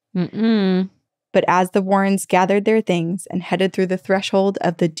months. But as the Warrens gathered their things and headed through the threshold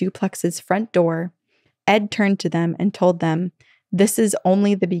of the duplex's front door, Ed turned to them and told them, this is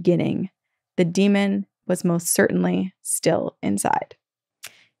only the beginning. The demon was most certainly still inside.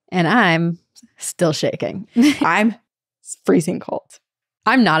 And I'm still shaking. I'm freezing cold.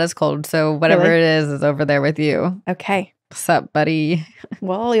 I'm not as cold, so whatever it is over there with you. Okay. What's up, buddy?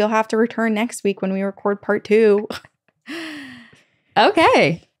 Well, you'll have to return next week when we record part 2.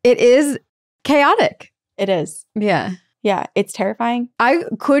 Okay. It is chaotic. It is. Yeah. Yeah, it's terrifying. I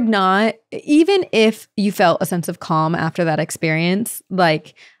could not, even if you felt a sense of calm after that experience,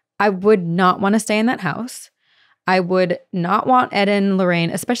 like I would not want to stay in that house. I would not want Ed and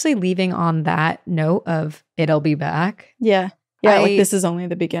Lorraine, especially leaving on that note of it'll be back. Yeah. Yeah, like this is only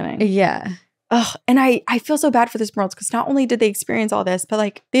the beginning. Yeah. Oh, and I feel so bad for this Smurls because not only did they experience all this, but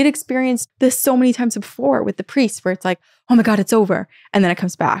like they'd experienced this so many times before with the priests where it's like, oh my God, it's over. And then it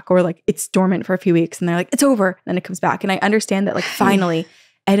comes back. Or like it's dormant for a few weeks and they're like, it's over. And then it comes back. And I understand that like finally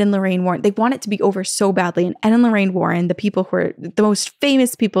Ed and Lorraine Warren, they want it to be over so badly. And Ed and Lorraine Warren, the people who are the most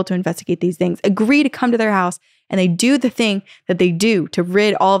famous people to investigate these things, agree to come to their house and they do the thing that they do to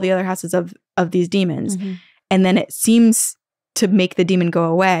rid all the other houses of these demons. Mm-hmm. And then it seems to make the demon go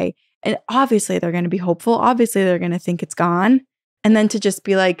away. And obviously they're going to be hopeful. Obviously they're going to think it's gone. And then to just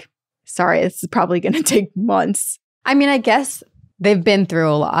be like, sorry, this is probably going to take months. I mean, I guess they've been through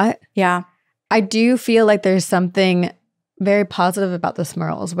a lot. Yeah. I do feel like there's something very positive about the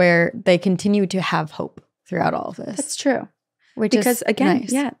Smurls where they continue to have hope throughout all of this. That's true. Because again,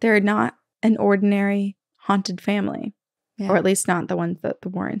 nice. Yeah, they're not an ordinary haunted family. Yeah. Or at least not the ones that the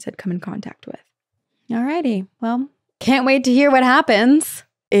Warrens had come in contact with. Alrighty. Well, can't wait to hear what happens.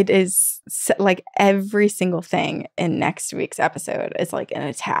 It is like every single thing in next week's episode is like an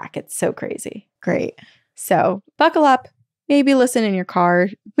attack. It's so crazy. Great. So buckle up. Maybe listen in your car.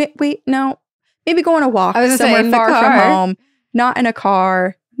 Wait, no. Maybe go on a walk somewhere far from home. Not in a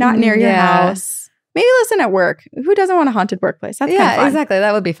car. Not near your house. Maybe listen at work. Who doesn't want a haunted workplace? That's kind of fun. Exactly.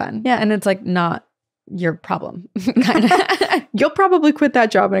 That would be fun. Yeah. And it's like not your problem. Kind of. You'll probably quit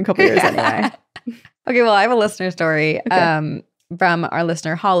that job in a couple years anyway. Okay. Well, I have a listener story. Okay. From our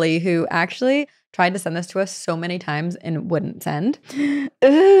listener, Holly, who actually tried to send this to us so many times and wouldn't send.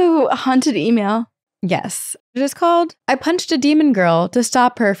 Ooh, a haunted email. Yes. It is called, I punched a demon girl to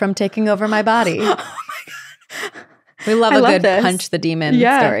stop her from taking over my body. Oh my God. We love a good punch the demon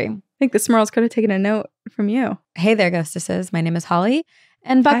story. I think the Smurls could have taken a note from you. Hey there, ghostesses. My name is Holly.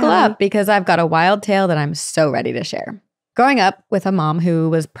 And buckle up because I've got a wild tale that I'm so ready to share. Growing up with a mom who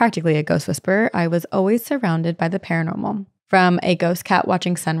was practically a ghost whisperer, I was always surrounded by the paranormal. From a ghost cat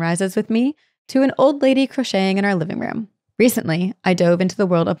watching sunrises with me to an old lady crocheting in our living room. Recently, I dove into the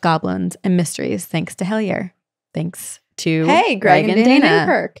world of goblins and mysteries thanks to Hellier. Thanks to Greg and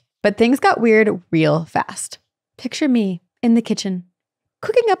Dana. But things got weird real fast. Picture me in the kitchen,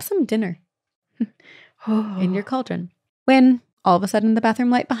 cooking up some dinner in your cauldron. When all of a sudden the bathroom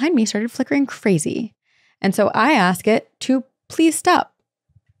light behind me started flickering crazy. And so I ask it to please stop.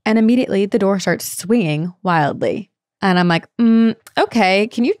 And immediately the door starts swinging wildly. And I'm like, okay,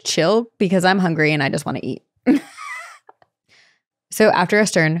 can you chill? Because I'm hungry and I just want to eat. So after a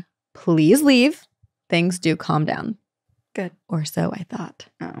stern, please leave, things do calm down. Good. Or so I thought.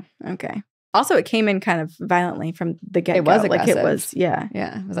 Oh, okay. Also, it came in kind of violently from the get-go. It was aggressive. Like it was, yeah.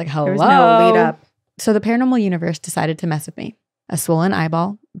 Yeah. It was like, hello. There was no lead up. So the paranormal universe decided to mess with me. A swollen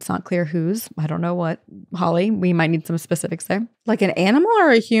eyeball. It's not clear whose. I don't know what. Holly, we might need some specifics there. Like an animal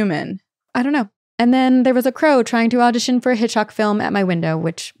or a human? I don't know. And then there was a crow trying to audition for a Hitchcock film at my window,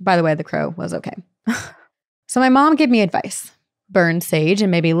 which, by the way, the crow was okay. So my mom gave me advice. Burn sage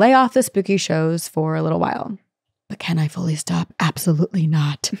and maybe lay off the spooky shows for a little while. But can I fully stop? Absolutely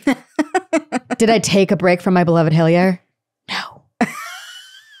not. Did I take a break from my beloved Hellier? No.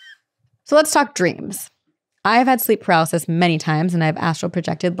 So let's talk dreams. I've had sleep paralysis many times and I've astral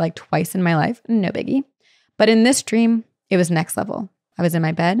projected like twice in my life. No biggie. But in this dream, it was next level. I was in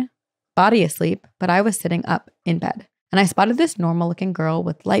my bed. Body asleep, but I was sitting up in bed. And I spotted this normal looking girl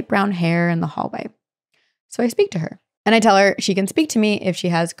with light brown hair in the hallway. So I speak to her and I tell her she can speak to me if she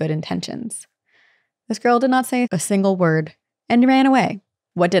has good intentions. This girl did not say a single word and ran away.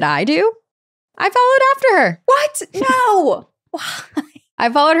 What did I do? I followed after her. What? No. Why? I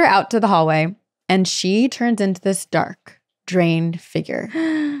followed her out to the hallway and she turns into this dark, drained figure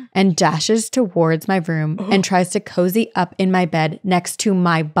and dashes towards my room and tries to cozy up in my bed next to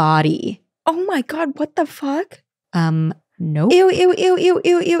my body. Oh my God, what the fuck? Nope.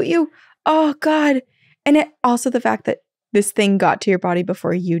 Ew. Oh God. And it also the fact that this thing got to your body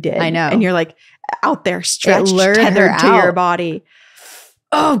before you did. I know. And you're like out there stretched, tethered to your body.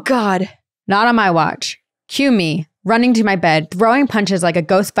 Oh God. Not on my watch. Cue me running to my bed, throwing punches like a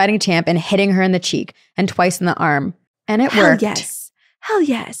ghost fighting champ and hitting her in the cheek and twice in the arm. And it worked. Hell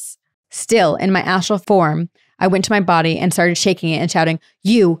yes. Still, in my astral form, I went to my body and started shaking it and shouting,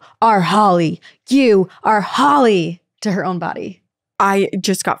 "You are Holly. You are Holly," to her own body. I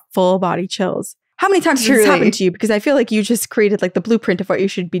just got full body chills. How many times has this happened to you? Because I feel like you just created like the blueprint of what you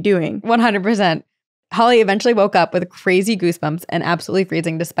should be doing. 100%. Holly eventually woke up with crazy goosebumps and absolutely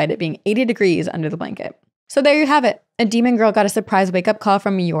freezing despite it being 80 degrees under the blanket. So there you have it. A demon girl got a surprise wake-up call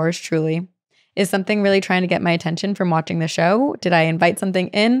from yours truly. Is something really trying to get my attention from watching the show? Did I invite something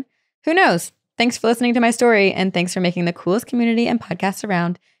in? Who knows? Thanks for listening to my story, and thanks for making the coolest community and podcast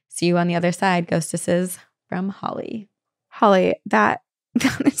around. See you on the other side, ghostesses. From Holly. Holly, that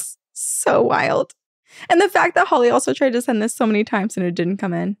is so wild. And the fact that Holly also tried to send this so many times and it didn't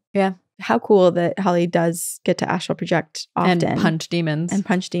come in. Yeah. How cool that Holly does get to astral project often. And punch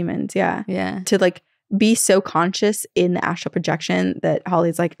demons. Yeah. Yeah. To like be so conscious in the astral projection that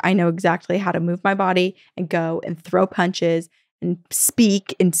Holly's like, I know exactly how to move my body and go and throw punches and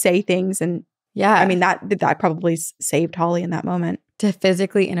speak and say things. And yeah, I mean, that probably saved Holly in that moment. To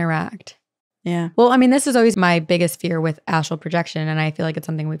physically interact. Yeah. Well, I mean, this is always my biggest fear with astral projection, and I feel like it's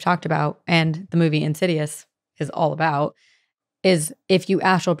something we've talked about, and the movie Insidious is all about, is if you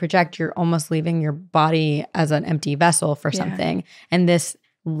astral project, you're almost leaving your body as an empty vessel for something. And this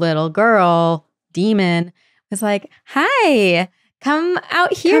little girl, demon, was like, hi, come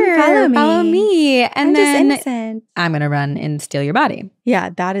out here. Come follow me. And I'm then just innocent. I'm going to run and steal your body. Yeah,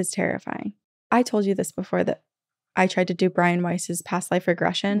 that is terrifying. I told you this before that I tried to do Brian Weiss's past life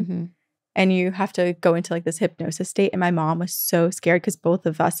regression. Mm-hmm. And you have to go into like this hypnosis state. And my mom was so scared because both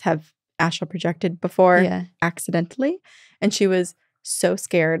of us have astral projected before accidentally. And she was so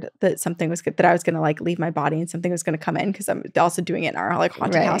scared that something was that I was going to like leave my body and something was going to come in, because I'm also doing it in our like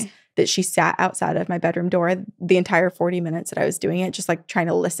haunted house, that she sat outside of my bedroom door the entire 40 minutes that I was doing it, just like trying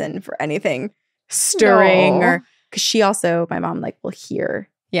to listen for anything stirring or because she also, my mom like will hear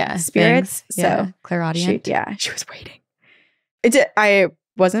spirits. So clairaudient. She was waiting. I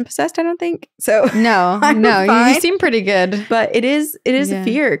wasn't possessed, I don't think. So no, you seem pretty good. But it is a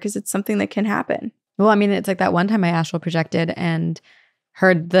fear because it's something that can happen. Well, I mean, it's like that one time I astral projected and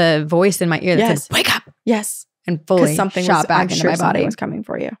heard the voice in my ear that said, "Wake up!" Yes, and fully something shot back into my body. Something was coming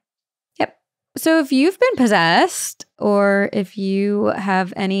for you. Yep. So if you've been possessed, or if you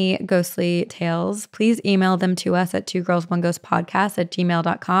have any ghostly tales, please email them to us at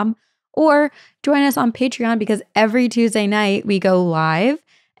twogirlsoneghostpodcast@gmail.com, or join us on Patreon, because every Tuesday night we go live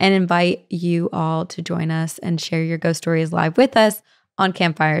and invite you all to join us and share your ghost stories live with us on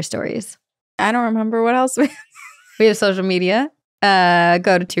Campfire Stories. I don't remember what else we have social media.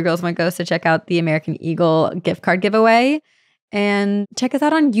 Go to Two Girls One Ghost to check out the American Eagle gift card giveaway, and check us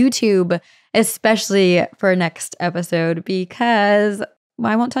out on YouTube, especially for next episode, because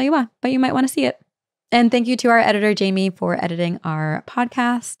I won't tell you why, but you might want to see it. And thank you to our editor, Jamie, for editing our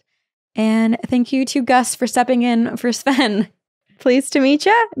podcast. And thank you to Gus for stepping in for Sven. Pleased to meet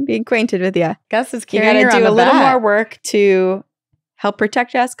you and be acquainted with you. Gus is carrying her on the back. You got to do a little more work to help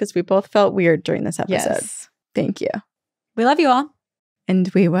protect us, because we both felt weird during this episode. Yes. Thank you. We love you all. And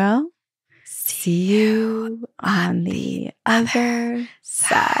we will see you on the other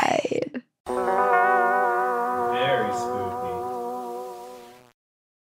side.